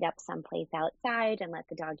 meet up someplace outside and let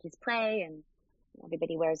the doggies play, and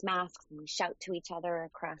everybody wears masks and we shout to each other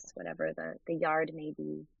across whatever the yard may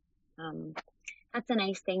be. That's a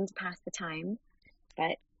nice thing to pass the time,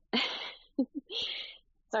 but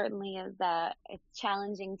certainly it's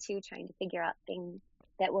challenging too, trying to figure out things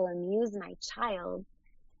that will amuse my child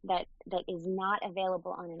that is not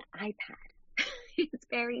available on an iPad. It's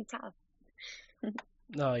very tough.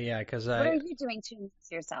 Oh yeah, because What are you doing to amuse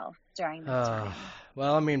yourself during this time?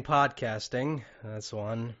 Well, I mean, podcasting, that's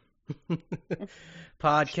one.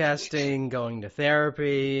 Podcasting, going to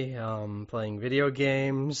therapy, playing video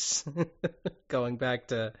games, going back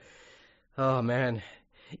to, oh man.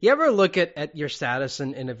 You ever look at your status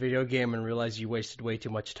in a video game and realize you wasted way too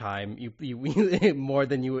much time? You more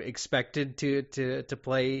than you expected to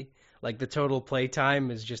play. Like the total play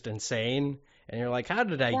time is just insane. And you're like, how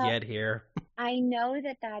did I get here? I know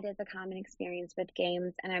that is a common experience with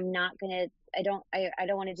games, and I'm not gonna. I don't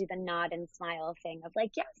want to do the nod and smile thing of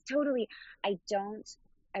like, yes, totally. I don't.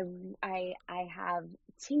 I have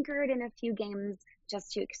tinkered in a few games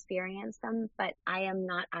just to experience them, but I am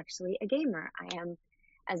not actually a gamer. I am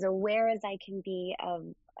as aware as I can be of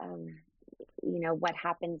what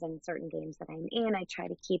happens in certain games that I'm in. I try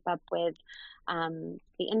to keep up with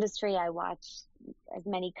the industry. I watch as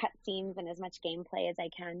many cutscenes and as much gameplay as I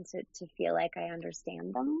can to feel like I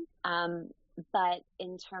understand them. But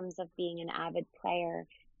in terms of being an avid player,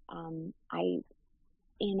 I,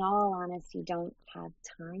 in all honesty, don't have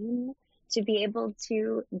time to be able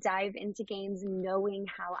to dive into games knowing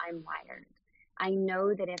how I'm wired. I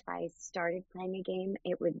know that if I started playing a game,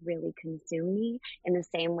 it would really consume me in the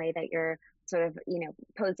same way that you're sort of,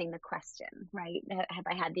 posing the question, right? Have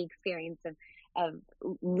I had the experience of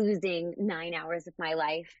losing 9 hours of my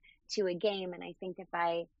life to a game? And I think if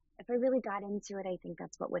I really got into it, I think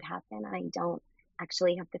that's what would happen. I don't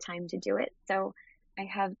actually have the time to do it. So I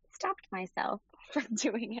have stopped myself from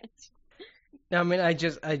doing it. I mean, I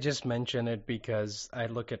just mention it because I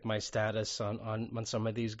look at my status on some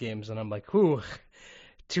of these games and I'm like, whew,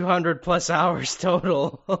 200 plus hours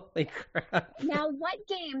total. Holy crap. Now, what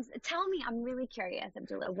games, tell me, I'm really curious,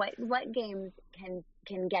 Abdullah, what games can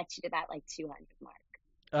get you to that like 200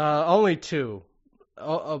 mark? Only two.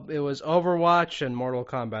 It was Overwatch and Mortal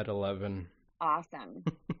Kombat 11. Awesome.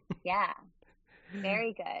 Yeah.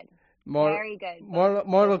 Very good. Very good.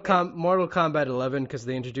 Mortal Kombat 11 because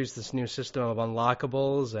they introduced this new system of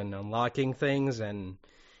unlockables and unlocking things, and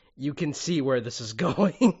you can see where this is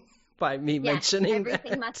going by me mentioning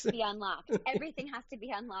everything that. must be unlocked. Everything has to be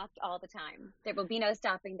unlocked all the time. There will be no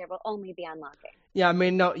stopping. There will only be unlocking. Yeah, I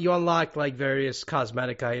mean, no, you unlock like various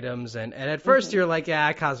cosmetic items, and at first you're like,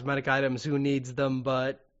 cosmetic items, who needs them?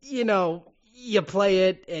 But you play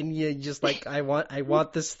it and you just like, I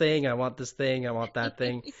want this thing, I want this thing, I want that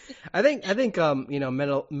thing. I think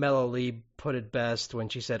Mellow Lee put it best when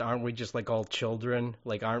she said, aren't we just like all children?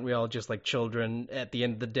 Like, aren't we all just like children at the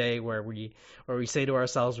end of the day where we say to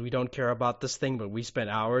ourselves, we don't care about this thing, but we spent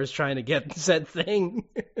hours trying to get said thing.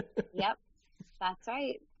 Yep, that's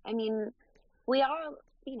right. I mean, we all,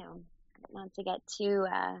 not to get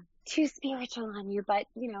too spiritual on you, but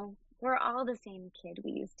we're all the same kid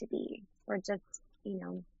we used to be. We're just,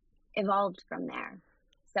 evolved from there.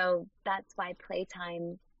 So that's why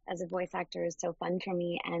playtime as a voice actor is so fun for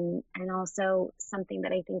me, and also something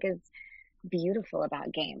that I think is beautiful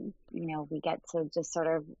about games. We get to just sort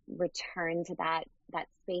of return to that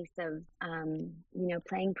space of,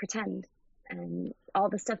 playing pretend and all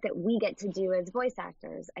the stuff that we get to do as voice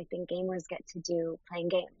actors. I think gamers get to do playing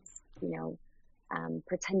games,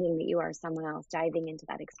 pretending that you are someone else, diving into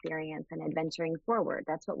that experience and adventuring forward.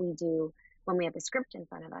 That's what we do when we have a script in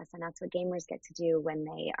front of us, and that's what gamers get to do when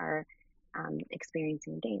they are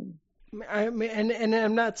experiencing a game. I mean, and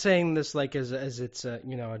I'm not saying this like as it's a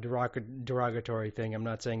a derogatory thing. I'm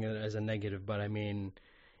not saying it as a negative, but I mean,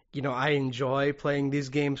 I enjoy playing these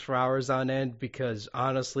games for hours on end because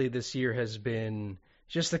honestly, this year has been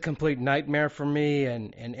just a complete nightmare for me,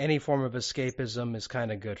 and any form of escapism is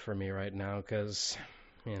kind of good for me right now because,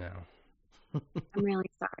 you know. I'm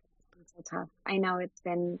really sorry. It's been so tough. I know it's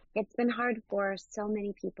been hard for so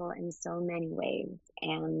many people in so many ways.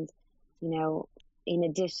 And, in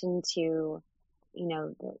addition to,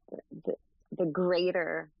 the the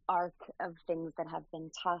greater arc of things that have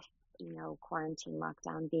been tough, quarantine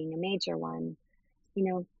lockdown being a major one,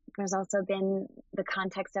 there's also been the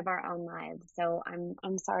context of our own lives. So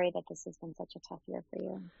I'm sorry that this has been such a tough year for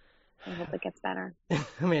you. I hope it gets better.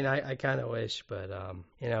 I mean, I kind of wish, but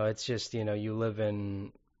it's just you live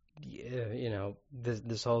in,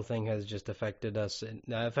 this whole thing has just affected us, and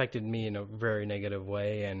affected me in a very negative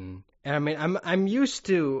way, and I mean, I'm used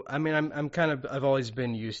to, I mean, I've always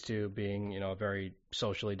been used to being, a very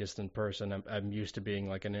socially distant person. I'm used to being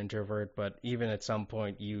like an introvert, but even at some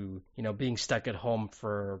point, being stuck at home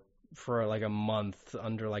for like a month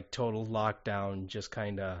under like total lockdown just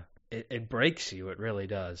kind of it breaks you. It really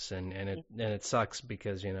does, and it sucks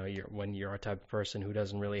because when you're a type of person who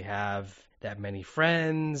doesn't really have that many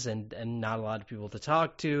friends and not a lot of people to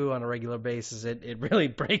talk to on a regular basis, it really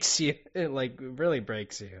breaks you. It like really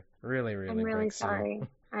breaks you. Really, really I'm really breaks sorry. you.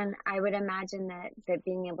 And I would imagine that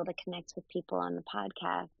being able to connect with people on the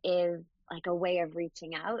podcast is like a way of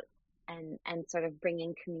reaching out and sort of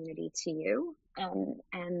bringing community to you.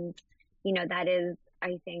 And that is,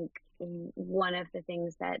 I think, one of the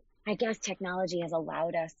things that I guess technology has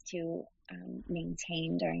allowed us to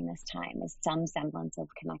maintain during this time is some semblance of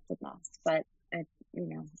connectedness. But I'm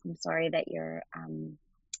sorry that your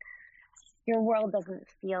world doesn't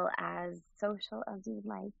feel as social as you'd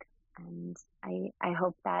like, and I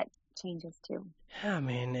hope that changes too. Yeah, I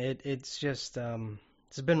mean, it's just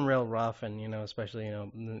it's been real rough, and especially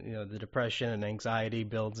the depression and anxiety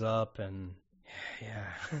builds up, and yeah,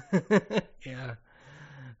 yeah.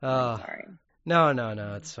 I'm sorry. No,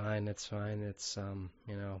 it's fine. It's fine. It's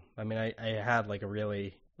I mean, I had like a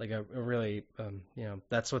really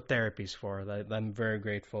that's what therapy's for. I'm very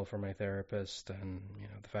grateful for my therapist, and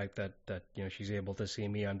the fact that she's able to see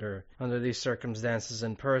me under these circumstances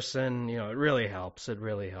in person. It really helps. It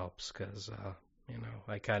really helps because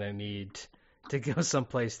I kind of need to go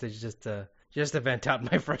someplace to just to vent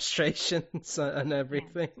out my frustrations and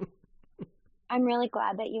everything. I'm really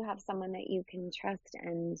glad that you have someone that you can trust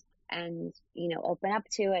and open up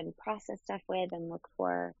to and process stuff with and look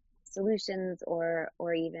for solutions or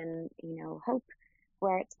even hope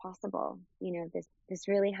where it's possible. This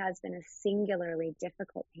really has been a singularly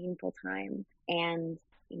difficult, painful time, and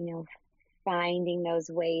finding those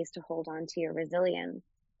ways to hold on to your resilience,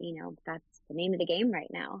 that's the name of the game right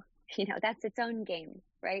now. That's its own game,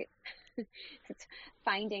 right? It's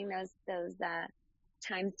finding those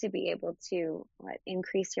times to be able to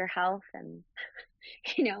increase your health and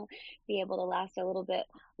be able to last a little bit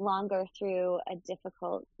longer through a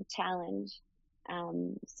difficult challenge,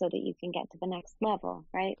 so that you can get to the next level,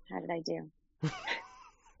 right? How did I do?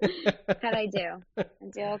 How'd I do? I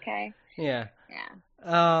do okay? Yeah.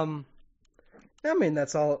 Yeah. I mean,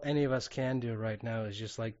 that's all any of us can do right now is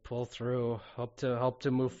just like pull through, hope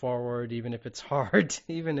to move forward, even if it's hard,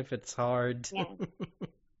 even if it's hard. Yeah.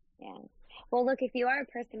 Yeah. Well, look, if you are a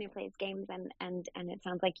person who plays games, and it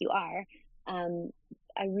sounds like you are,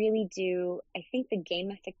 I really do. I think the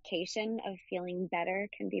gamification of feeling better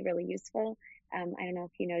can be really useful. I don't know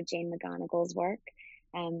if you know Jane McGonigal's work,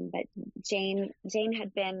 but Jane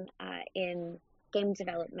had been in game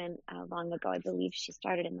development long ago. I believe she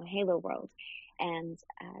started in the Halo world, and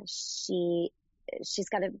she's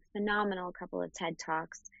got a phenomenal couple of TED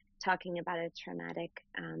Talks talking about a traumatic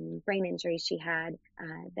brain injury she had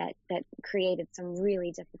that created some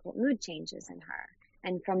really difficult mood changes in her.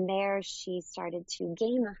 And from there, she started to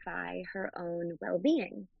gamify her own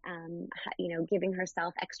well-being, giving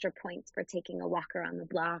herself extra points for taking a walk around the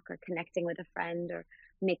block or connecting with a friend or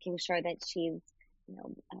making sure that she's,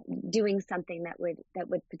 doing something that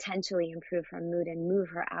would potentially improve her mood and move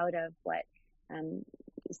her out of what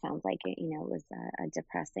sounds like, was a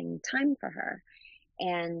depressing time for her.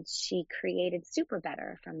 And she created Super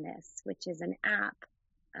Better from this, which is an app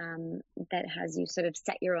that has you sort of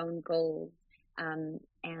set your own goals. And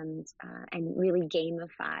really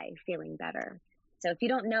gamify feeling better. So if you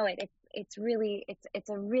don't know it, it's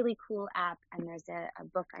a really cool app. And there's a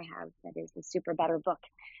book I have that is the Super Better book.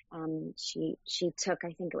 She took,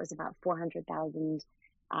 I think it was about 400,000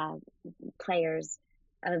 players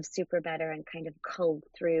of Super Better and kind of culled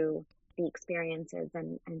through the experiences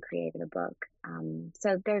and created a book.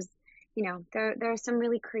 So there's, there are some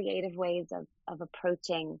really creative ways of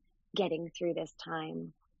approaching getting through this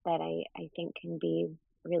time that I think can be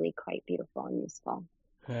really quite beautiful and useful.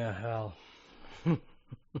 Yeah, hell.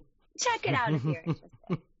 Check it out if you're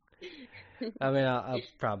interested. I mean, I'll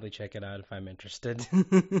probably check it out if I'm interested.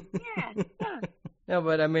 Yeah. No,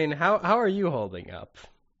 but I mean, how are you holding up?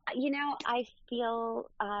 I feel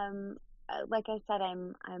like I said,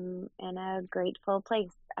 I'm in a grateful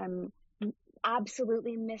place. I'm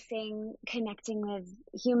absolutely missing connecting with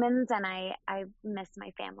humans, and I miss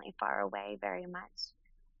my family far away very much.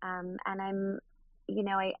 And I'm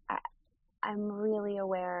really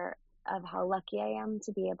aware of how lucky I am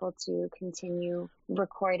to be able to continue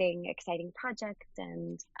recording exciting projects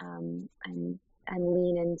and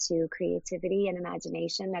lean into creativity and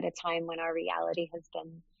imagination at a time when our reality has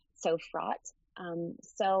been so fraught.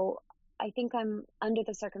 So I think under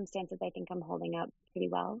the circumstances, I think I'm holding up pretty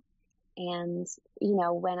well. And,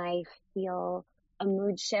 when I feel a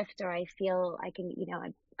mood shift or I feel I can,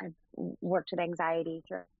 I've worked with anxiety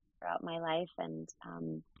throughout my life. And,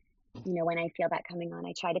 when I feel that coming on,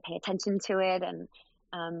 I try to pay attention to it and,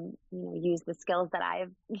 use the skills that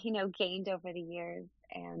I've, gained over the years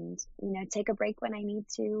and, take a break when I need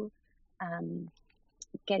to,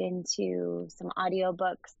 get into some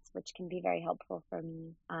audiobooks, which can be very helpful for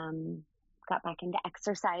me. Got back into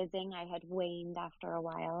exercising. I had waned after a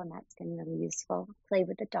while, and that's been really useful. Play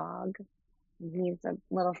with the dog. He's a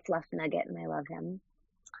little fluff nugget, and I love him.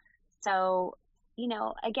 So,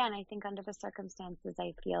 again, I think under the circumstances,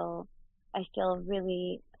 I feel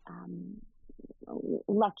really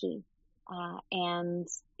lucky. And,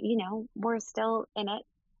 we're still in it.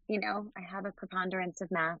 I have a preponderance of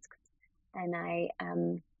masks, and I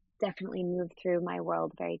definitely move through my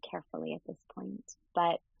world very carefully at this point,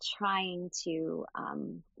 but trying to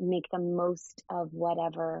make the most of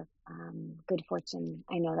whatever good fortune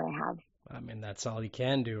I know that I have. I mean, that's all you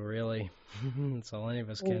can do, really. That's all any of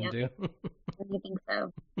us can do. I think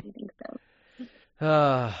so.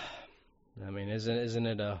 I mean, isn't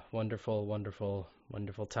it a wonderful, wonderful,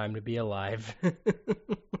 wonderful time to be alive?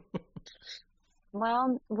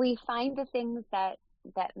 Well, we find the things that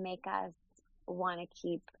make us want to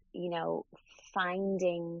keep,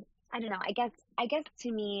 finding. I don't know. I guess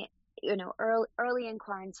to me, early in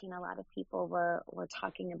quarantine, a lot of people were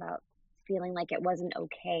talking about feeling like it wasn't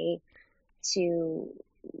okay to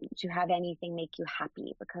have anything make you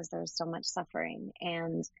happy because there's so much suffering.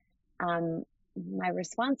 And my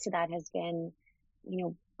response to that has been,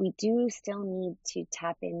 we do still need to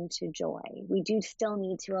tap into joy. We do still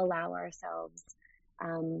need to allow ourselves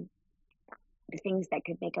things that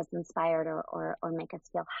could make us inspired or make us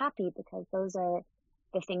feel happy, because those are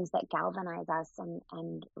the things that galvanize us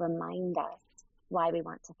and remind us why we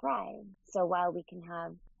want to thrive. So while we can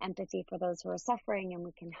have empathy for those who are suffering and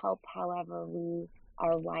we can help however we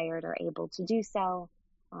are wired or able to do so,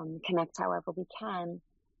 connect however we can,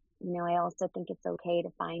 I also think it's okay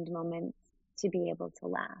to find moments to be able to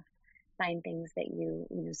laugh, find things that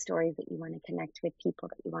stories that you want to connect with, people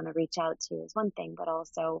that you want to reach out to is one thing, but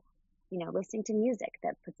also, listening to music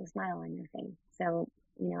that puts a smile on your face. So,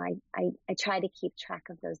 I try to keep track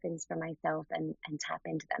of those things for myself and tap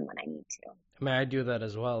into them when I need to. I mean, I do that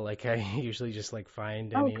as well. Like, I usually just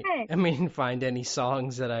find any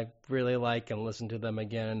songs that I really like and listen to them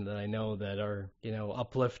again that I know that are,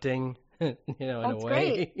 uplifting, in a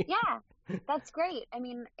way. Great. Yeah, that's great. I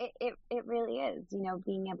mean, it really is,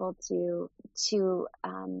 being able to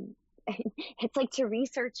it's like to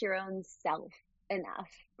research your own self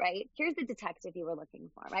enough, right? Here's the detective you were looking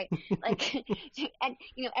for, right? Like,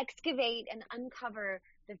 excavate and uncover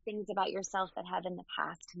the things about yourself that have in the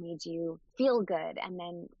past made you feel good, and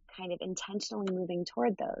then kind of intentionally moving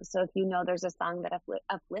toward those. So if there's a song that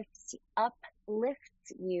uplifts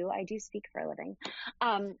you, I do speak for a living,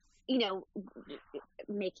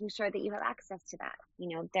 making sure that you have access to that.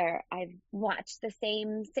 I've watched the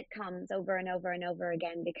same sitcoms over and over and over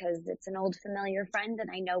again because it's an old familiar friend and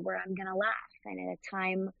I know where I'm going to laugh. And at a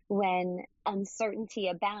time when uncertainty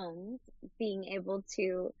abounds, being able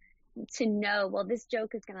to know, well, this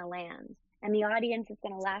joke is going to land and the audience is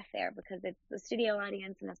going to laugh there because it's the studio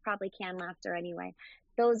audience and it's probably canned laughter anyway.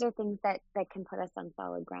 Those are things that can put us on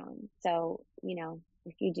solid ground. So,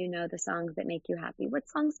 if you do know the songs that make you happy, what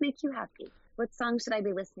songs make you happy? What songs should I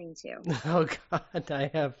be listening to? Oh God, I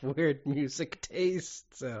have weird music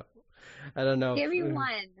taste, so I don't know. Give me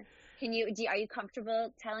one. Are you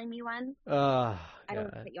comfortable telling me one? I don't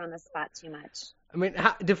want to put you on the spot too much. I mean,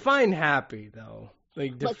 define happy though.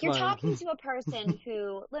 Like Look, you're talking define. to a person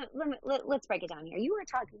who, let's break it down here. You were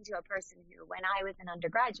talking to a person who, when I was in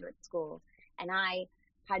undergraduate school and I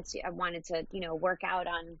wanted to, work out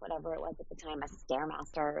on whatever it was at the time, a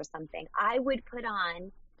Stairmaster or something, I would put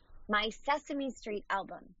on my Sesame Street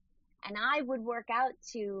album and I would work out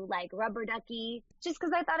to like Rubber Ducky just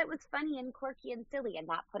because I thought it was funny and quirky and silly, and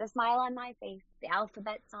that put a smile on my face. The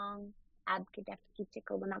alphabet song, Abkadefki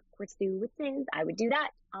tickle the knock pursue with his. I would do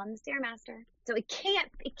that on the Stairmaster. So it can't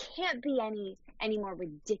be any more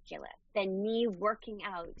ridiculous than me working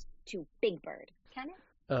out to Big Bird, can it?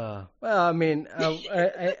 Well, I mean,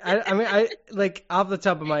 I like off the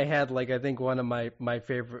top of my head, like I think one of my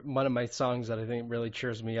favorite, one of my songs that I think really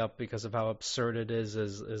cheers me up because of how absurd it is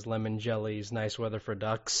Lemon Jelly's "Nice Weather for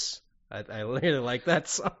Ducks." I really like that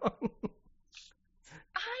song.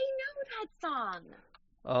 I know that song.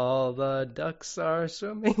 All the ducks are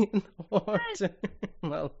swimming in the water.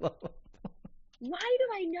 Why do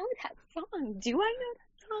I know that song? Do I know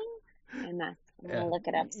that song? I'm gonna look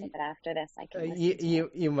it up so that after this I can listen to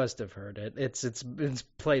it. You must have heard it. It's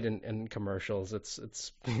played in commercials.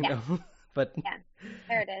 It's know, but yeah,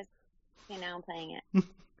 there it is. Okay, now I'm playing it.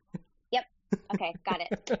 Yep. Okay, got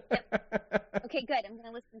it. Yep. Okay, good. I'm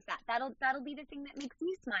gonna listen to that. That'll be the thing that makes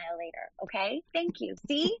me smile later. Okay. Thank you.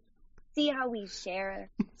 See how we share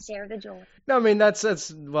the joy. No, I mean that's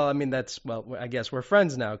I guess we're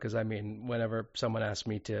friends now because I mean whenever someone asks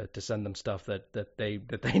me to send them stuff that they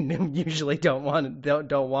usually don't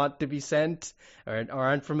want to be sent or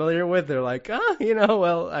aren't familiar with, they're like,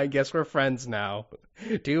 well, I guess we're friends now.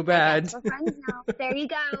 Too bad. I guess we're friends now. There you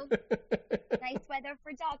go. Nice weather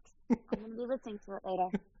for ducks. I'm gonna be listening to it later.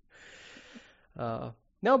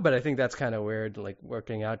 No, but I think that's kind of weird, like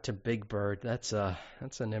working out to Big Bird. That's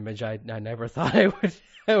an image I never thought I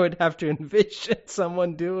would have to envision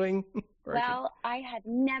someone doing. Well, I have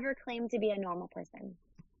never claimed to be a normal person.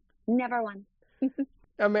 Never one.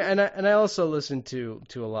 I mean, and I also listen to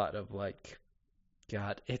a lot of like,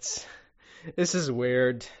 God, this is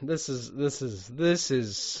weird. This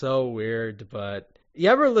is so weird, but you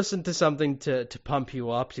ever listen to something to pump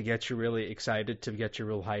you up, to get you really excited, to get you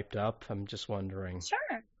real hyped up? I'm just wondering.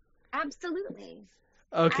 Sure. Absolutely.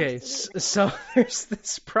 Okay, Absolutely. so there's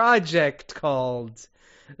this project called,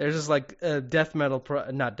 there's this like death metal,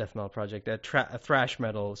 not death metal project, a thrash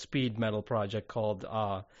metal, speed metal project called,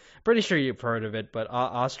 pretty sure you've heard of it, but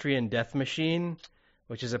Austrian Death Machine,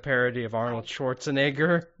 which is a parody of Arnold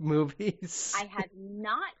Schwarzenegger movies. I have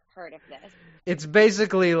not heard of this. It's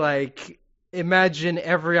basically like, imagine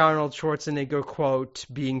every Arnold Schwarzenegger quote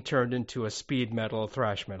being turned into a speed metal,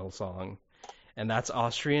 thrash metal song. And that's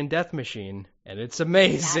Austrian Death Machine. And it's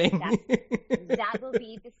amazing. That will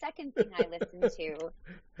be the second thing I listen to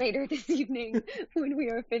later this evening when we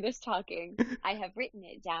are finished talking. I have written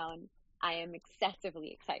it down. I am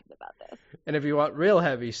excessively excited about this. And if you want real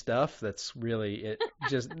heavy stuff, that's really it.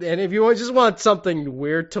 And if you just want something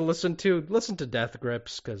weird to listen to Death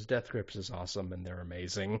Grips, because Death Grips is awesome and they're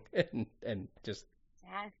amazing. And just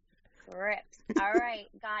Death Grips. All right,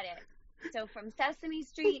 got it. So from Sesame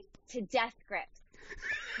Street to Death Grips.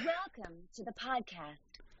 Welcome to the podcast.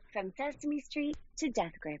 From Sesame Street to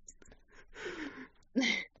Death Grips.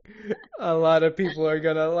 A lot of people are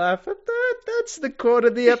gonna laugh at that. That's the quote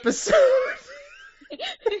of the episode.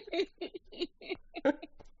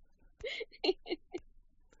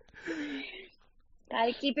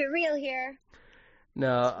 Gotta keep it real here.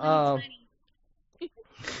 No,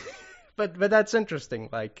 but that's interesting.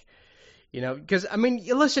 Like, because I mean,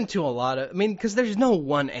 you listen to a lot of. I mean, because there's no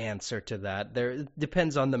one answer to that. It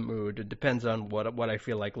depends on the mood. It depends on what I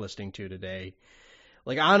feel like listening to today.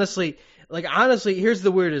 Like honestly, here's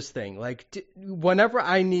the weirdest thing. Like whenever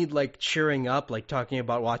I need like cheering up, like talking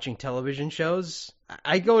about watching television shows,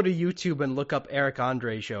 I go to YouTube and look up Eric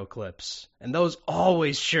Andre show clips, and those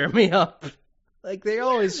always cheer me up. Like they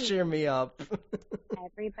always cheer me up.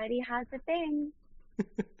 Everybody has a thing.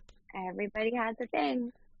 Everybody has a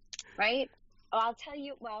thing, right? I'll tell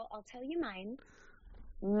you mine.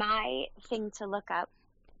 My thing to look up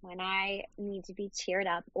when I need to be cheered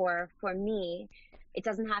up, or for me, it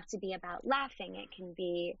doesn't have to be about laughing. It can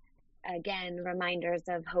be, again, reminders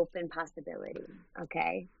of hope and possibility.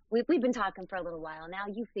 Okay? We've been talking for a little while now.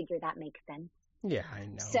 You figure that makes sense. Yeah, I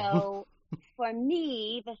know. So for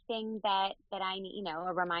me, the thing that I need,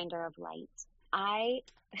 a reminder of light. I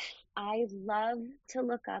love to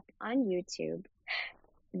look up on YouTube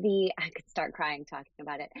I could start crying talking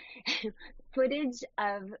about it, footage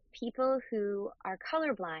of people who are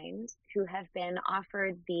colorblind, who have been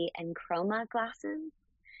offered the Enchroma glasses,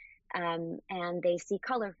 and they see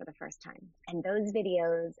color for the first time. And those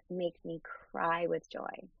videos make me cry with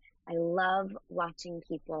joy. I love watching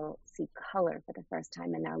people see color for the first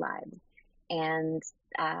time in their lives. And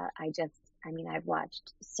I've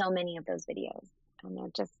watched so many of those videos, and they're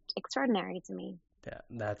just extraordinary to me. Yeah,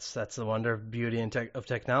 that's the wonder of beauty and of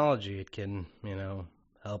technology. It can,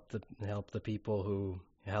 help the people who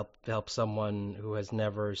help someone who has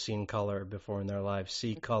never seen color before in their life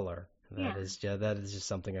see color. That is just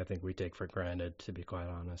something I think we take for granted, to be quite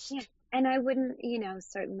honest. Yeah. And I wouldn't,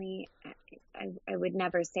 certainly, I would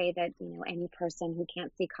never say that, any person who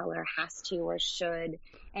can't see color has to or should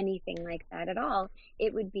anything like that at all.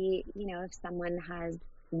 It would be, if someone has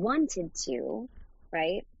wanted to,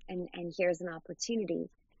 right? And here's an opportunity,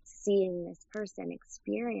 seeing this person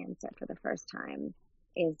experience it for the first time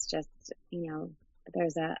is just,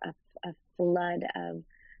 there's a flood of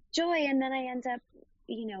joy. And then I end up,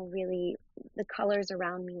 really the colors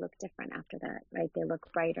around me look different after that, right? They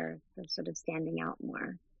look brighter. They're sort of standing out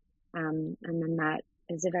more. And then that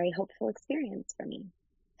is a very hopeful experience for me.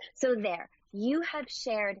 So there, you've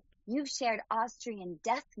shared Austrian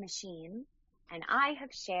Death Machine, and I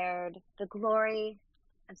have shared the glory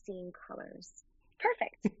of seeing colors.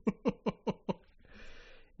 Perfect.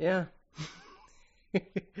 Yeah.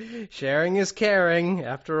 Sharing is caring,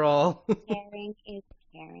 after all. Caring is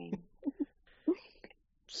caring.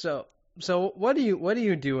 So what do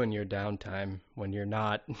you do in your downtime when you're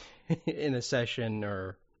not in a session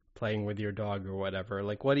or playing with your dog or whatever?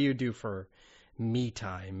 Like, what do you do for me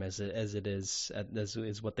time, as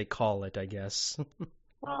is what they call it, I guess?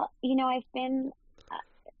 Well, I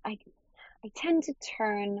tend to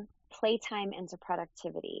turn playtime into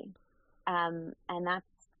productivity, and that's,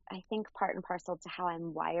 I think, part and parcel to how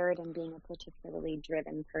I'm wired and being a particularly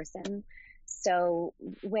driven person. So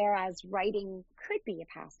whereas writing could be a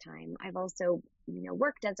pastime, I've also,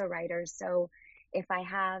 worked as a writer. So if I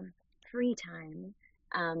have free time,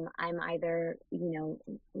 I'm either,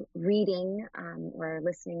 reading or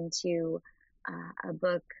listening to a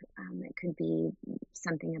book. It could be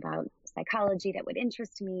something about psychology that would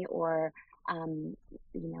interest me, or, a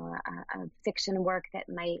fiction work that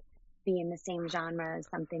might be in the same genre as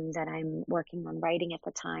something that I'm working on writing at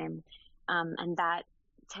the time. And that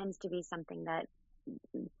tends to be something that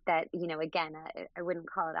again, I wouldn't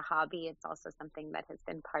call it a hobby. It's also something that has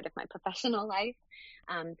been part of my professional life.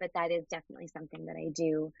 But that is definitely something that I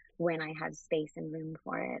do when I have space and room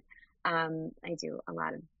for it. I do a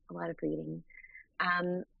lot of reading.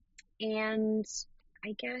 And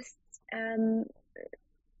I guess,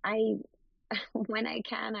 when I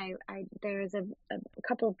can, there's a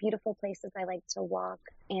couple of beautiful places I like to walk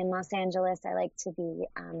in Los Angeles. I like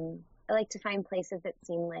to find places that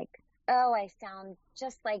seem like, oh, I sound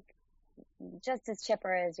just as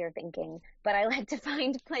chipper as you're thinking, but I like to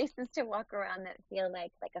find places to walk around that feel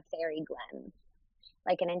like a fairy glen,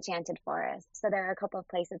 like an enchanted forest. So there are a couple of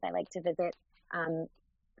places I like to visit,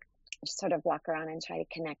 just sort of walk around and try to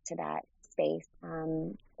connect to that space.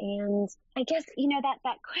 And I guess,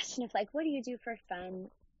 that question of what do you do for fun?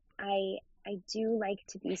 I do like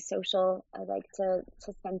to be social. I like to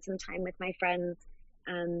spend some time with my friends.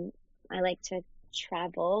 I like to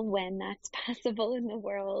travel when that's possible in the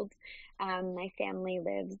world. My family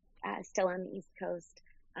lives still on the East Coast,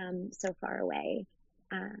 so far away.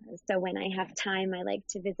 So when I have time, I like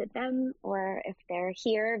to visit them, or if they're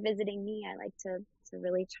here visiting me, I like to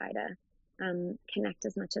really try to connect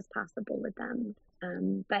as much as possible with them.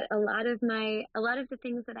 But a lot of the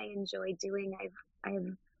things that I enjoy doing,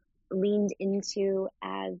 I've leaned into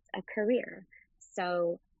as a career.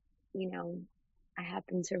 So, I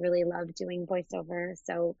happen to really love doing voiceover.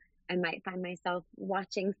 So I might find myself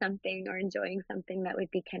watching something or enjoying something that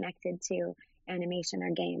would be connected to animation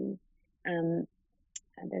or games.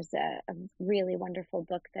 There's a really wonderful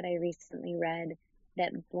book that I recently read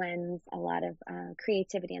that blends a lot of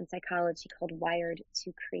creativity and psychology, called Wired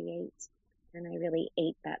to Create. And I really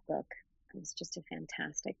ate that book. It was just a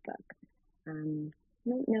fantastic book. I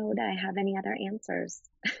don't know that I have any other answers.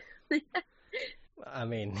 I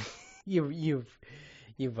mean, you've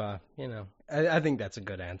I think that's a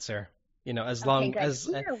good answer. As long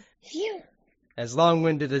as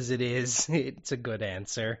long-winded as it is, it's a good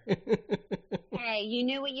answer. Hey, you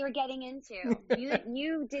knew what you were getting into.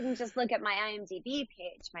 You didn't just look at my IMDb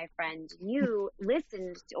page, my friend. You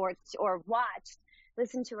listened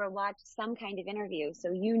listened to or watched some kind of interview,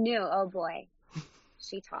 so you knew, oh boy,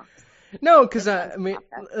 she talks. No, because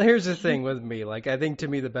here's the thing with me. I think to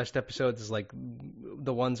me the best episodes is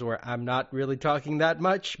the ones where I'm not really talking that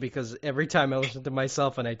much, because every time I listen to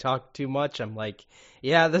myself and I talk too much, I'm like,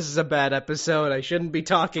 yeah, this is a bad episode. I shouldn't be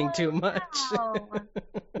talking too much. No.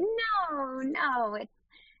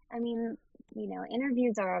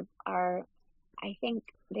 Interviews are I think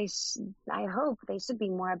I hope they should be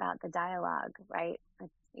more about the dialogue, right?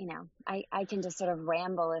 It's, I can just sort of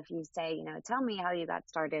ramble if you say, tell me how you got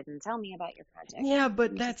started and tell me about your project. Yeah,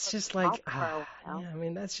 but You just that's sort of just talk like, for a while. yeah, I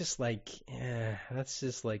mean, that's just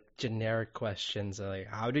like generic questions. Like,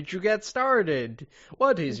 how did you get started?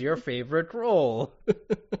 What is your favorite role?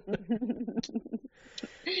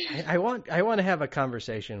 I want to have a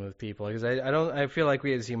conversation with people because I feel like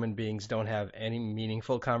we as human beings don't have any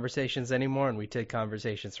meaningful conversations anymore, and we take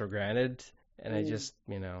conversations for granted. And I Mm. just,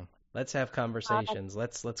 let's have conversations.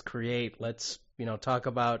 Let's create. Let's, talk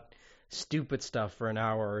about stupid stuff for an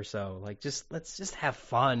hour or so. Like, let's just have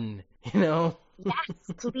fun, you know? Yes,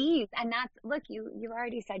 please. And look, you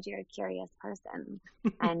already said you're a curious person.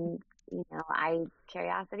 And,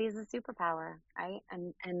 curiosity is a superpower, right?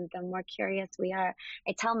 And the more curious we are,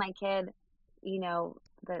 I tell my kid, you know,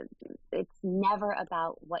 the, it's never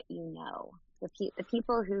about what you know. The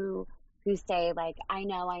people who say like, I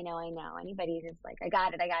know, anybody who's like, I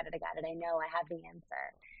got it, I know, I have the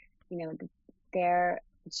answer, they're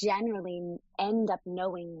generally end up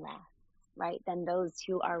knowing less, right, than those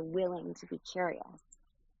who are willing to be curious.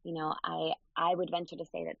 I would venture to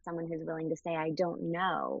say that someone who's willing to say, I don't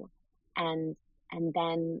know, and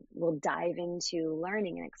then will dive into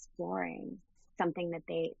learning and exploring something that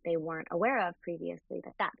they weren't aware of previously,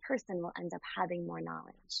 that person will end up having more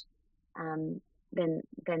knowledge,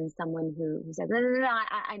 than someone who says, no,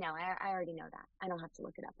 I know, I already know that. I don't have to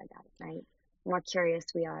look it up. I got it, right? The more curious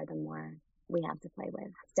we are, the more we have to play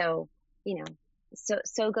with. So,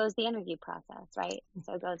 so goes the interview process, right?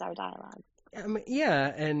 So goes our dialogue. I mean, yeah,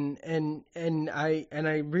 and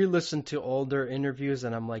I re-listened to older interviews,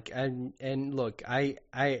 and I'm like, and look,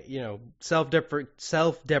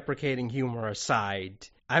 self-deprecating humor aside,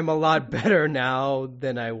 I'm a lot better now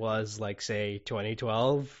than I was, like, say,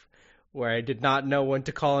 2012, where I did not know when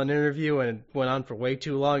to call an interview, and it went on for way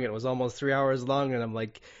too long. It was almost 3 hours long, and I'm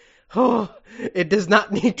like, oh, it does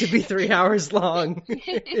not need to be 3 hours long.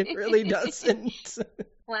 It really doesn't.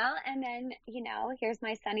 Well, and then, here's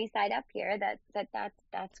my sunny side up here.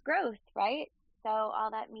 That's growth, right? So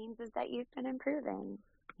all that means is that you've been improving.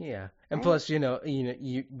 Yeah, and Right? plus,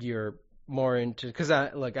 you're more into because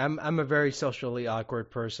I'm a very socially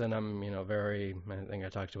awkward person. I'm very. I think I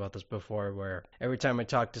talked about this before, where every time I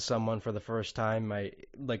talk to someone for the first time, I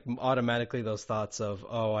like automatically those thoughts of,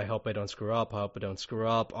 oh, I hope I don't screw up. I hope I don't screw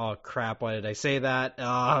up. Oh crap, why did I say that?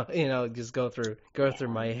 Just go through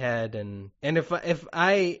my head, and if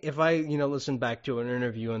I listen back to an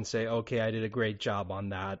interview and say, okay, I did a great job on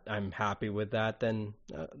that, I'm happy with that, then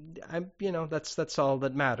that's all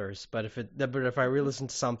that matters. But if I re-listen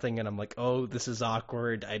to something and I'm like, oh, this is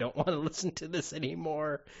awkward, I don't want to listen to this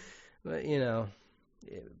anymore. But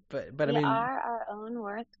but I We mean, are our own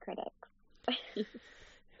worst critics.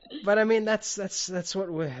 but I mean that's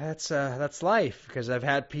life, because I've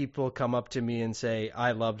had people come up to me and say,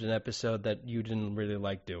 I loved an episode that you didn't really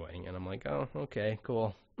like doing, and I'm like, oh, okay,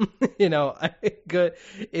 cool. Good.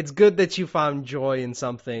 It's good that you found joy in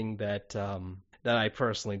something that I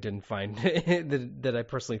personally didn't find that I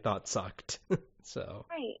personally thought sucked. So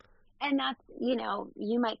Right. And that's,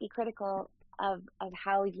 you might be critical of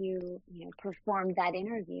how performed that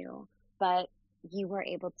interview, but you were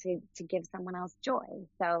able to give someone else joy.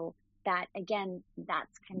 So that, again,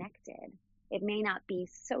 that's connected. It may not be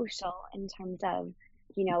social in terms of,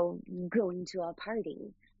 going to a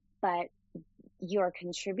party, but you're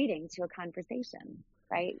contributing to a conversation,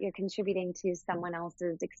 right? You're contributing to someone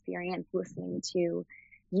else's experience listening to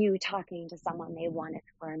you talking to someone they wanted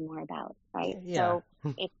to learn more about, right? yeah.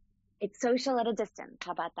 So it's social at a distance.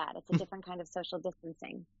 How about that? It's a different kind of social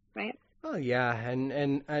distancing, right? Oh yeah,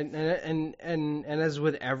 and as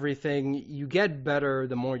with everything, you get better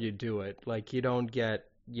the more you do it. Like you don't get,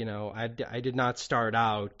 I did not start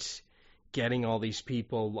out getting all these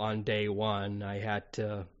people on day one. I had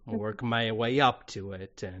to work my way up to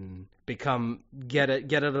it and get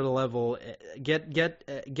at a level,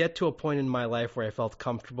 get to a point in my life where I felt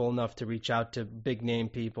comfortable enough to reach out to big name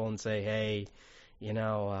people and say, hey,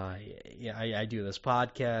 yeah, I do this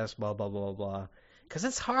podcast, blah blah blah blah. Because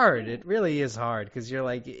it's hard. It really is hard. Because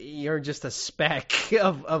you're just a speck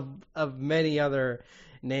of many other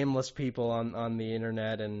nameless people on the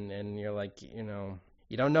internet, and you're like,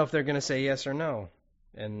 you don't know if they're gonna say yes or no.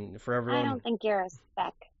 And for I everyone, don't think you're a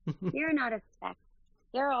speck. You're not a speck.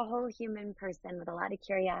 You're a whole human person with a lot of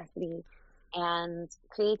curiosity and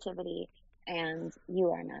creativity, and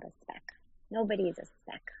you are not a speck. Nobody's a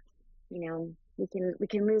speck. We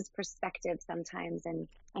can lose perspective sometimes, and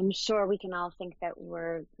I'm sure we can all think that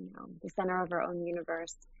we're, the center of our own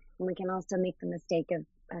universe, and we can also make the mistake of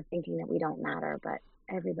thinking that we don't matter, but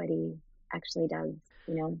everybody actually does.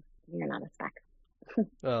 you're not a speck.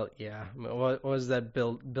 Well, yeah. What was that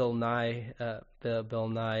Bill Nye Bill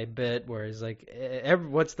Nye bit where he's like,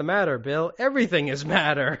 "What's the matter, Bill? Everything is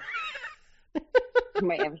matter."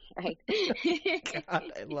 Right, right. God,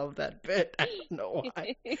 I love that bit. I don't know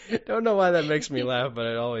why. Don't know why that makes me laugh, but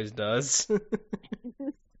it always does.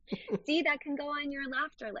 See, that can go on your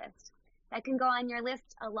laughter list. That can go on your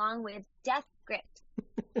list along with death grips,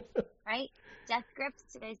 right? Death grips.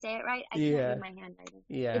 Did I say it right? I can't read my handwriting.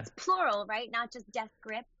 Yeah. It's plural, right? Not just death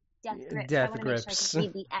grip. Death grips. Death I want to grips. make sure I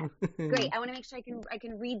can read the S. Great. I want to make sure I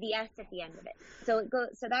can read the S at the end of it. So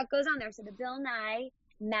that goes on there. So the Bill Nye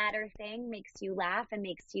matter thing makes you laugh and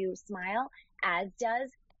makes you smile, as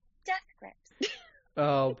does death grips.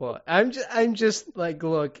 Oh boy, I'm just like,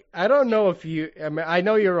 look, I don't know if I mean, I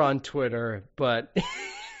know you're on Twitter, but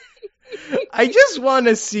I just want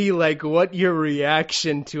to see like what your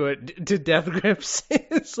reaction to Death Grips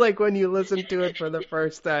is like when you listen to it for the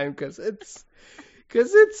first time, because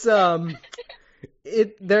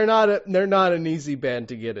they're not an easy band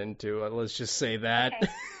to get into. Let's just say that.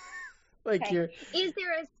 Okay. Like okay. Is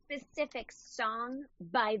there a specific song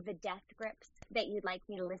by the Death Grips that you'd like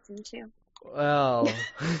me to listen to? Well,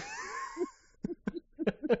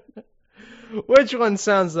 which one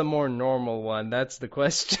sounds the more normal one? That's the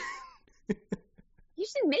question. You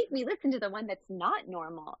should make me listen to the one that's not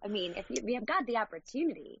normal. I mean, if you have got the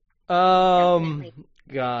opportunity. God. In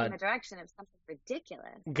the direction of something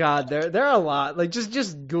ridiculous. God, there are a lot. Like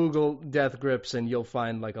just Google Death Grips and you'll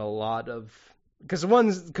find like a lot of, because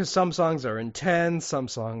some songs are intense, some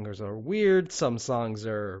songs are weird, some songs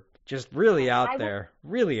are just really out there.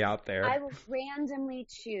 I will randomly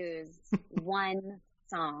choose one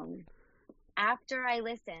song after I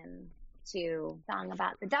listen to a song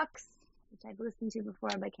about the Ducks, which I've listened to before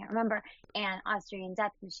but I can't remember, and Austrian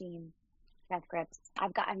Death Machine, Death Grips.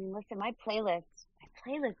 Listen, my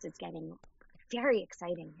playlist is getting very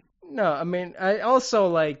exciting. No, I mean, I also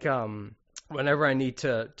like, whenever I need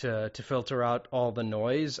to filter out all the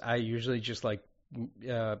noise, I usually just like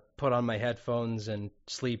put on my headphones and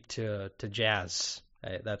sleep to jazz.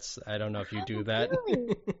 I don't know if you do that.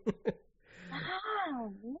 Really?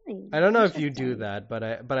 Wow, really? I don't know if you do that, but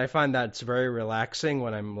I find that it's very relaxing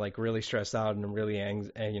when I'm like really stressed out and really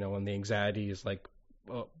when the anxiety is like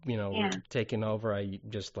taking over. I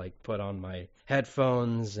just like put on my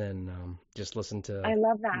headphones and just listen to. I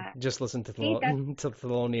love that. Just listen to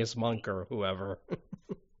Thelonious Monk or whoever.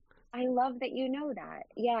 I love that you know that.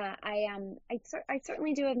 Yeah, I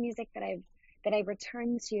certainly do have music that I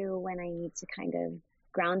return to when I need to kind of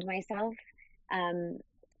ground myself, and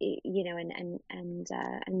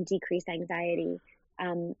decrease anxiety.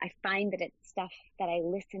 I find that it's stuff that I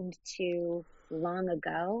listened to long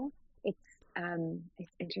ago. It's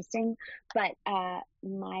interesting, but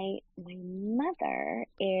my mother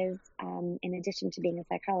is, in addition to being a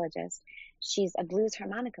psychologist, she's a blues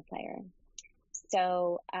harmonica player.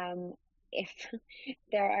 So if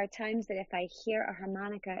there are times that if I hear a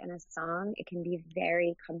harmonica in a song, it can be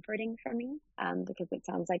very comforting for me, because it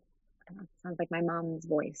sounds like my mom's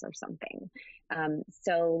voice or something.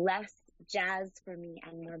 So less jazz for me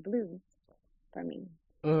and more blues for me.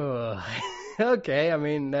 Okay, I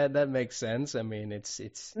mean that makes sense. I mean it's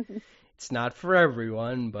not for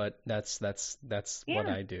everyone, but that's what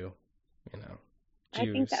I do. I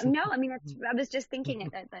think that, no, I mean, I was just thinking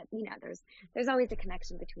that there's always a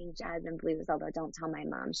connection between jazz and blues, although don't tell my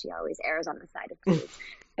mom, she always errs on the side of blues.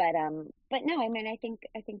 But no, I mean, I think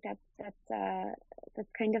that's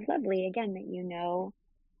kind of lovely, again, that you know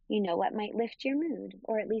what might lift your mood,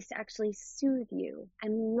 or at least actually soothe you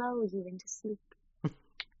and lull you into sleep.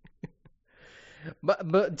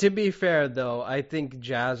 But to be fair though, I think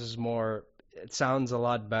jazz is it sounds a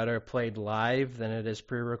lot better played live than it is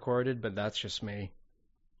pre-recorded, but that's just me.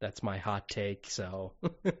 That's my hot take, so.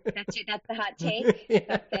 That's the hot take?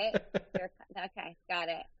 Yeah. Okay, got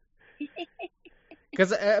it.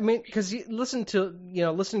 Because you listening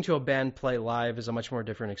to a band play live is a much more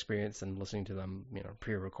different experience than listening to them,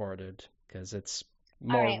 pre-recorded, because it's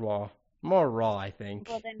more raw, I think.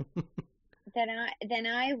 Well, then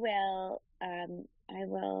I will,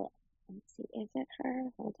 let's see, is it her?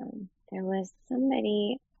 Hold on. There was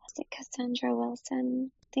somebody, was it Cassandra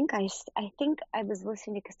Wilson? I think I was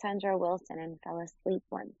listening to Cassandra Wilson and fell asleep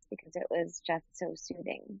once because it was just so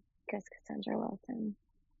soothing. Because Cassandra Wilson.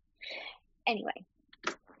 Anyway,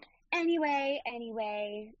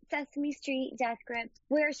 Sesame Street, Death Grips.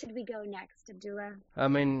 Where should we go next, Abdullah? I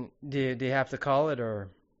mean, do you have to call it, or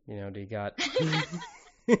do you got? I've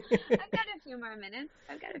got a few more minutes.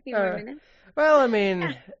 Well, I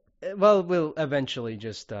mean, we'll eventually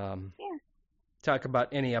just talk about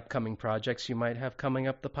any upcoming projects you might have coming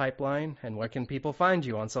up the pipeline, and where can people find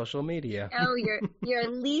you on social media? Oh, your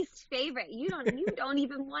least favorite. You don't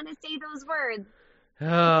even want to say those words.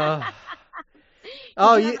 Oh,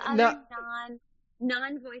 Do you you have no. other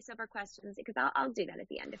non voiceover questions? Because I'll do that at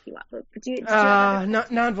the end if you want. But did you have other No,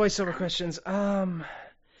 questions? non-voiceover questions.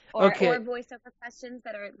 Or Okay. voiceover questions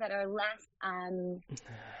that are less I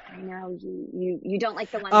know you don't like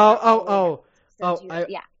the ones that Oh, are oh, always oh, so oh. I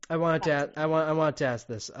yeah, I wanted to talk to ask, me. I wanted to ask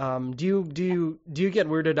this. Do you get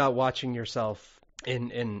weirded out watching yourself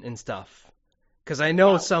in stuff? Because I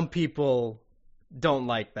know No, some people don't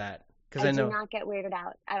like that. Because I I do know. not get weirded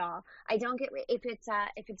out at all. I don't get if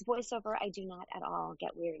it's voiceover, I do not at all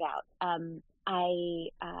get weirded out. I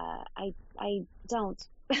don't.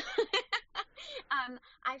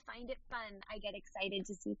 I find it fun. I get excited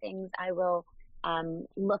to see things. I will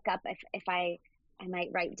look up if I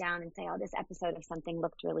might write down and say, oh, this episode of something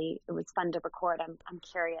it was fun to record. I'm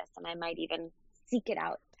curious, and I might even seek it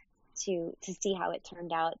out to see how it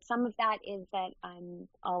turned out. Some of that is that I'm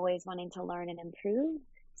always wanting to learn and improve.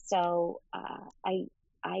 So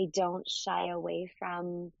I don't shy away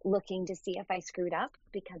from looking to see if I screwed up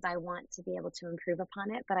because I want to be able to improve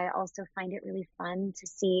upon it. But I also find it really fun to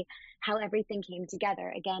see how everything came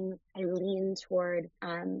together. Again, I lean toward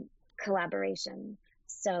collaboration.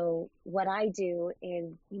 So what I do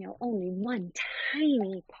is, only one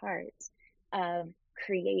tiny part of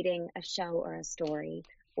creating a show or a story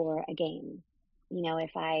or a game.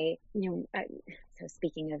 So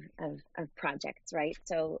speaking of projects, right?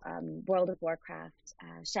 So World of Warcraft,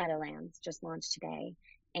 Shadowlands just launched today,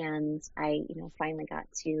 and I, finally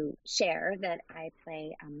got to share that I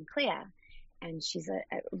play Clea, and she's a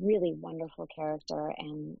really wonderful character,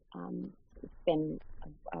 and it's been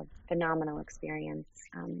a phenomenal experience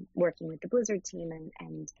working with the Blizzard team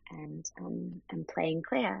and playing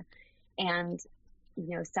Clea, and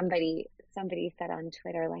somebody said on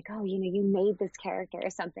Twitter, like, oh, you made this character or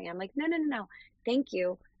something. I'm like, no. Thank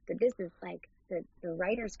you. But this is like the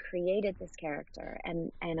writers created this character,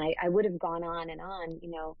 and I would have gone on and on.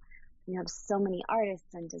 You have so many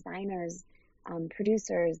artists and designers,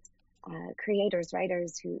 producers, creators,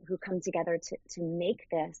 writers who come together to make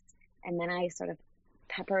this. And then I sort of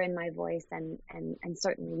pepper in my voice and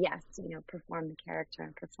certainly, yes, perform the character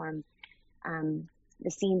and perform the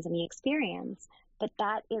scenes and the experience. But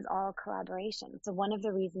that is all collaboration. So one of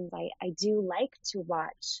the reasons I do like to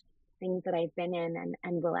watch things that I've been in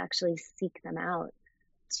and will actually seek them out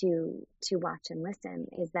to watch and listen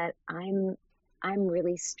is that I'm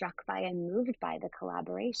really struck by and moved by the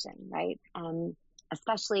collaboration, right?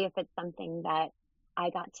 Especially if it's something that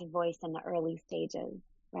I got to voice in the early stages,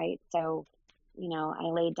 right? So I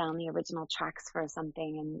laid down the original tracks for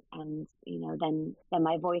something and then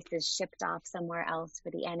my voice is shipped off somewhere else for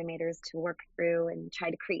the animators to work through and try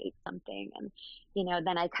to create something. And,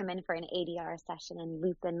 then I come in for an ADR session and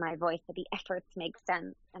loop in my voice so the efforts make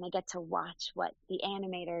sense. And I get to watch what the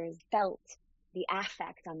animators felt the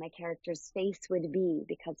affect on my character's face would be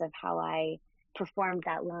because of how I performed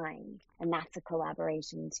that line. And that's a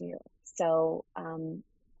collaboration too. So, man,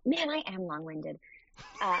 I am long-winded.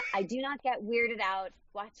 I do not get weirded out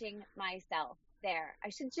watching myself there. I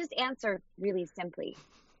should just answer really simply.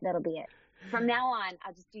 That'll be it. From now on,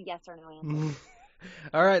 I'll just do yes or no answers.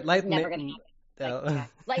 All right, Never going to happen.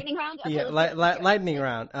 Lightning round? Okay, yeah, let's do it. lightning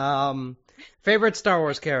round. Favorite Star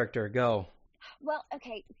Wars character? Go. Well,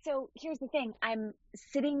 okay, so here's the thing. I'm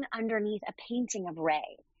sitting underneath a painting of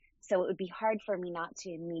Rey, so it would be hard for me not to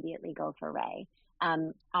immediately go for Rey.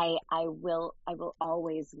 I will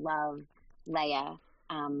always love Leia,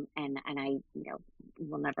 and I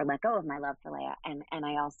will never let go of my love for Leia, and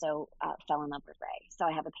I also fell in love with Rey. So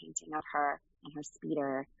I have a painting of her and her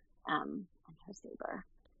speeder and her saber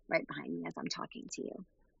right behind me as I'm talking to you.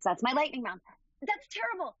 So that's my lightning round. That's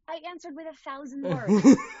terrible. I answered with 1,000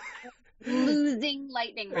 words. Losing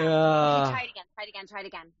lightning round. Okay, try it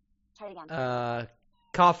again.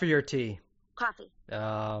 Coffee or tea? Coffee.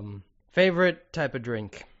 Favorite type of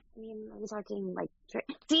drink? I mean, are we talking like,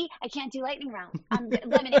 see, I can't do lightning round.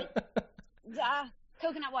 Lemonade.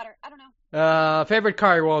 Coconut water. I don't know. Favorite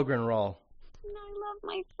Kari Walgren role? I love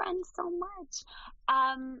my friend so much.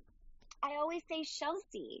 I always say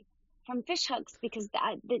Chelsea from Fish Hooks because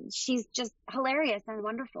she's just hilarious and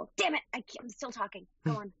wonderful. Damn it, I'm still talking.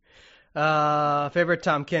 Go on. Favorite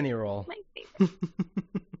Tom Kenny role? My favorite.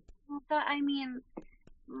 But I mean,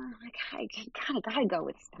 I kind of gotta go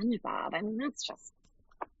with SpongeBob. I mean, that's just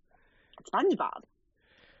SpongeBob.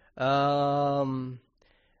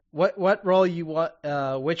 What role you want?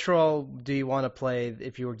 Which role do you want to play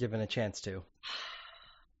if you were given a chance to?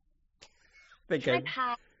 Can I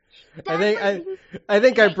pass? I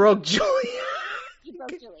think I broke Julie. You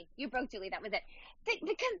broke Julie. You broke Julie. That was it.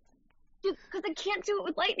 Because I can't do it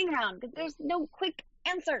with lightning round because there's no quick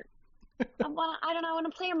answer. I don't know. I want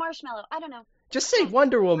to play a marshmallow. I don't know. Just say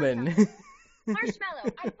Wonder Woman. Marshmallow.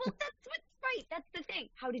 Well, that's what's right. That's the thing.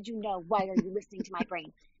 How did you know? Why are you listening to my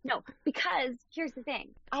brain? No, because here's the thing.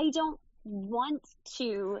 I don't want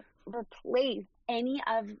to replace any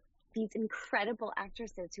of these incredible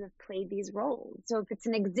actresses who have played these roles. So if it's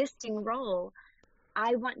an existing role,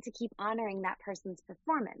 I want to keep honoring that person's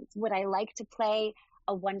performance. Would I like to play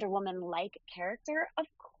a Wonder Woman-like character? Of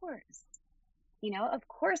course. Of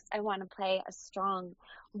course I want to play a strong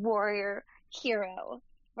warrior hero,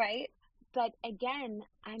 right? But again,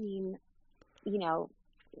 I mean,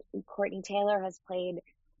 Courtney Taylor has played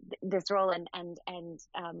this role and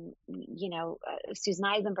Susan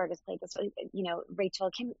Eisenberg has played this role, Rachel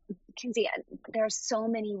Kinsey. There are so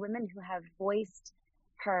many women who have voiced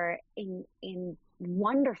her in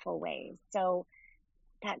wonderful ways. So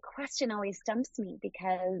that question always stumps me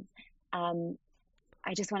because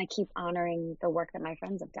I just want to keep honoring the work that my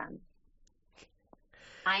friends have done.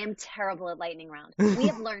 I am terrible at lightning round. We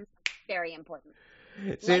have learned something very important.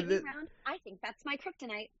 Lightning round, I think that's my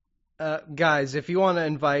kryptonite. Guys, if you want to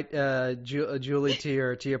invite Julie to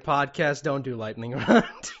your podcast, don't do lightning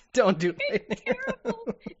round. Don't do lightning round.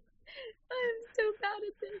 I'm so bad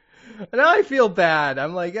at this. Now I feel bad.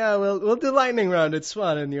 I'm like, we'll do lightning round. It's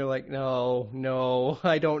fun, and you're like, no,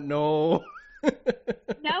 I don't know.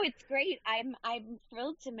 No, it's great. I'm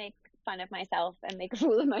thrilled to make fun of myself and make a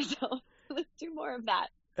fool of myself. Let's do more of that.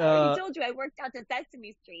 I already told you I worked out to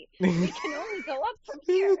Sesame Street. We can only go up from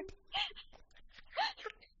here.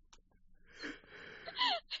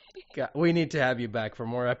 God, we need to have you back for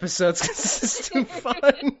more episodes because this is too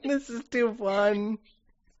fun. This is too fun.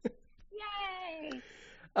 Yay!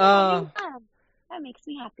 That makes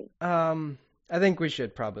me happy. I think we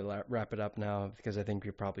should probably wrap it up now because I think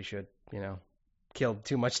we probably should, killed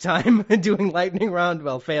too much time doing lightning round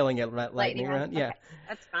while failing at lightning round. Yeah, okay.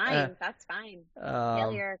 That's fine. That's fine.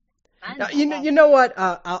 Failure. You know what?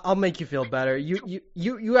 I'll make you feel better.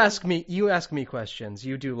 You ask me questions.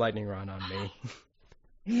 You do lightning round on me.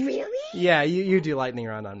 Really? Yeah, you do lightning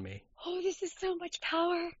round on me. Oh, this is so much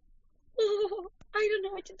power. Oh, I don't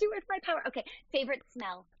know what to do with my power. Okay, favorite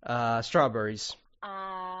smell? Strawberries.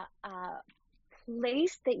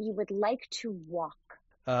 Place that you would like to walk?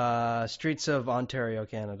 Streets of Ontario,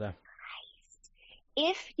 Canada.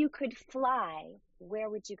 Nice. If you could fly, where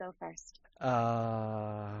would you go first?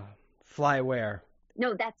 Fly where?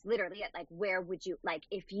 No, that's literally it. Like, where would you, like,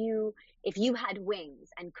 if you had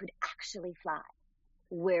wings and could actually fly,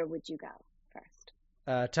 where would you go first?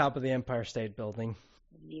 Top of the Empire State Building.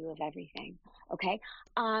 View of everything. Okay.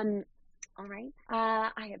 All right.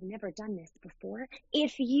 I have never done this before.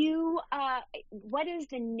 If you, what is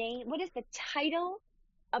the title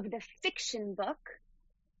of the fiction book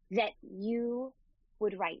that you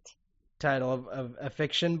would write? Title of a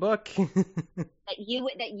fiction book? that you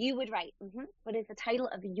would write. Mm-hmm. What is the title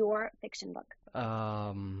of your fiction book?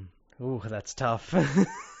 Ooh, that's tough.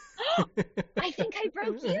 I think I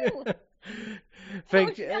broke you.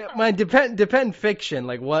 No. Depend fiction.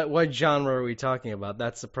 Like what genre are we talking about?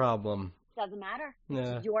 That's the problem. Doesn't matter.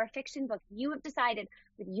 Yeah. It's your fiction book. You have decided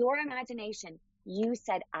with your imagination. You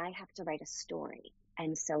said I have to write a story,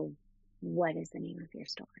 and so what is the name of your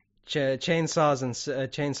story? Chainsaws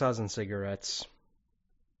and cigarettes.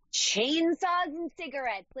 Chainsaws and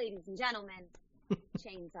cigarettes, ladies and gentlemen.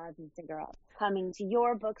 Chainsaws and cigarettes coming to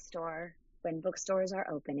your bookstore when bookstores are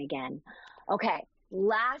open again. Okay,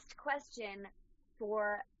 last question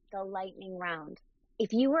for the lightning round.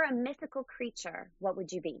 If you were a mythical creature, what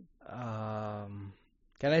would you be? Can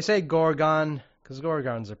I say Gorgon? Because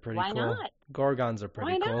Gorgons are pretty cool. Why not? Gorgons are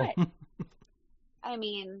pretty cool. Why not? I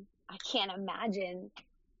mean, I can't imagine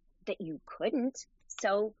that you couldn't.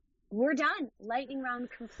 So we're done. Lightning round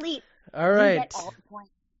complete. All right. You get all the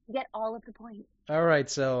points. You get all of the points. All right.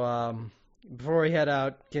 So before we head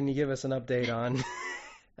out, can you give us an update on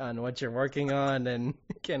on what you're working on, and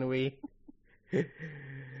can we?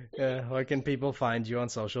 Where can people find you on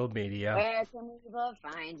social media? Where can people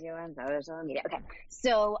find you on social media? Okay,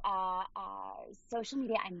 so social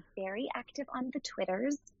media, I'm very active on the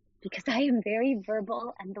Twitters because I am very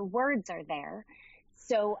verbal and the words are there.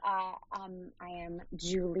 So I am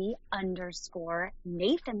Julie _Nathanson,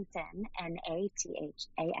 Nathanson.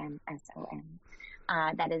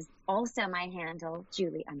 That is also my handle,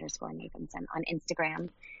 Julie _Nathanson on Instagram,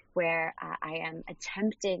 where I am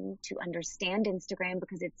attempting to understand Instagram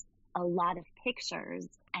because it's a lot of pictures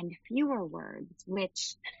and fewer words,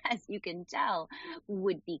 which, as you can tell,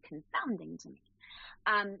 would be confounding to me.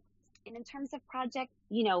 And in terms of projects,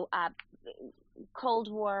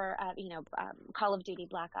 Cold War, Call of Duty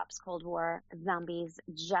Black Ops Cold War Zombies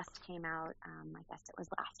just came out. I guess it was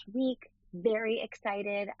last week. Very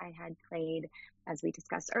excited. I had played, as we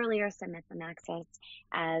discussed earlier, some Myth and Access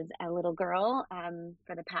as a little girl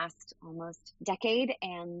for the past almost decade,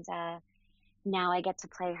 and now I get to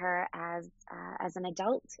play her as an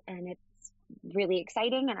adult, and it's really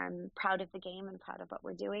exciting. And I'm proud of the game and proud of what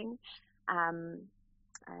we're doing. I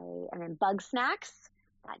am in Bug Snacks.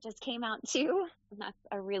 That just came out too. That's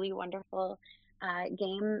a really wonderful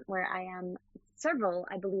game where I am several,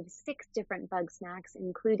 I believe 6 different bug snacks,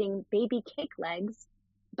 including baby cake legs,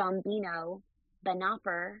 bombino,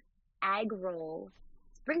 banopper, egg roll,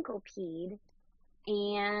 sprinkle peed,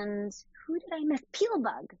 and who did I miss? Peel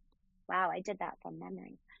bug. Wow, I did that from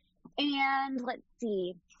memory. And let's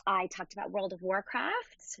see, I talked about World of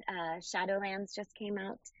Warcraft. Shadowlands just came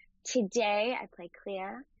out today. I play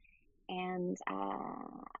Clea. And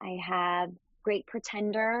I have Great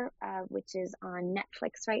Pretender, which is on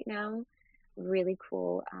Netflix right now. Really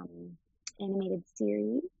cool animated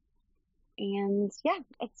series. And yeah,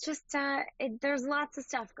 it's just there's lots of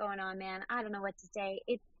stuff going on, man. I don't know what to say.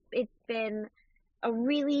 It's been a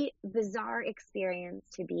really bizarre experience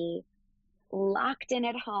to be locked in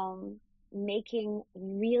at home, making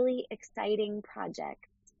really exciting projects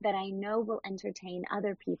that I know will entertain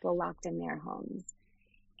other people locked in their homes.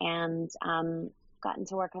 And gotten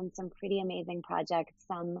to work on some pretty amazing projects,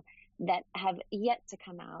 some that have yet to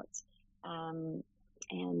come out, and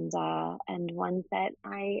ones that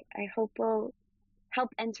I hope will help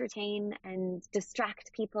entertain and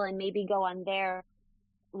distract people and maybe go on their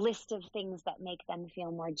list of things that make them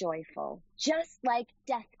feel more joyful, just like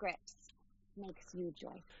Death Grips makes you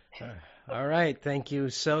joyful. All right. Thank you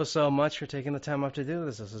so much for taking the time off to do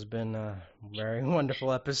this. This has been a very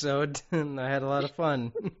wonderful episode, and I had a lot of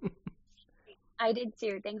fun. I did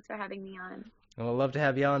too. Thanks for having me on. And we'll love to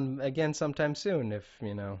have you on again sometime soon, if,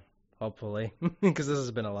 hopefully, because this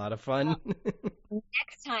has been a lot of fun.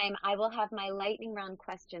 Next time, I will have my lightning round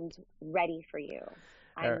questions ready for you.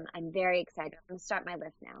 I'm very excited. I'm going to start my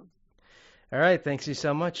list now. All right. Thanks you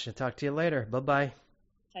so much. I'll talk to you later. Bye-bye.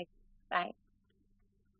 Bye.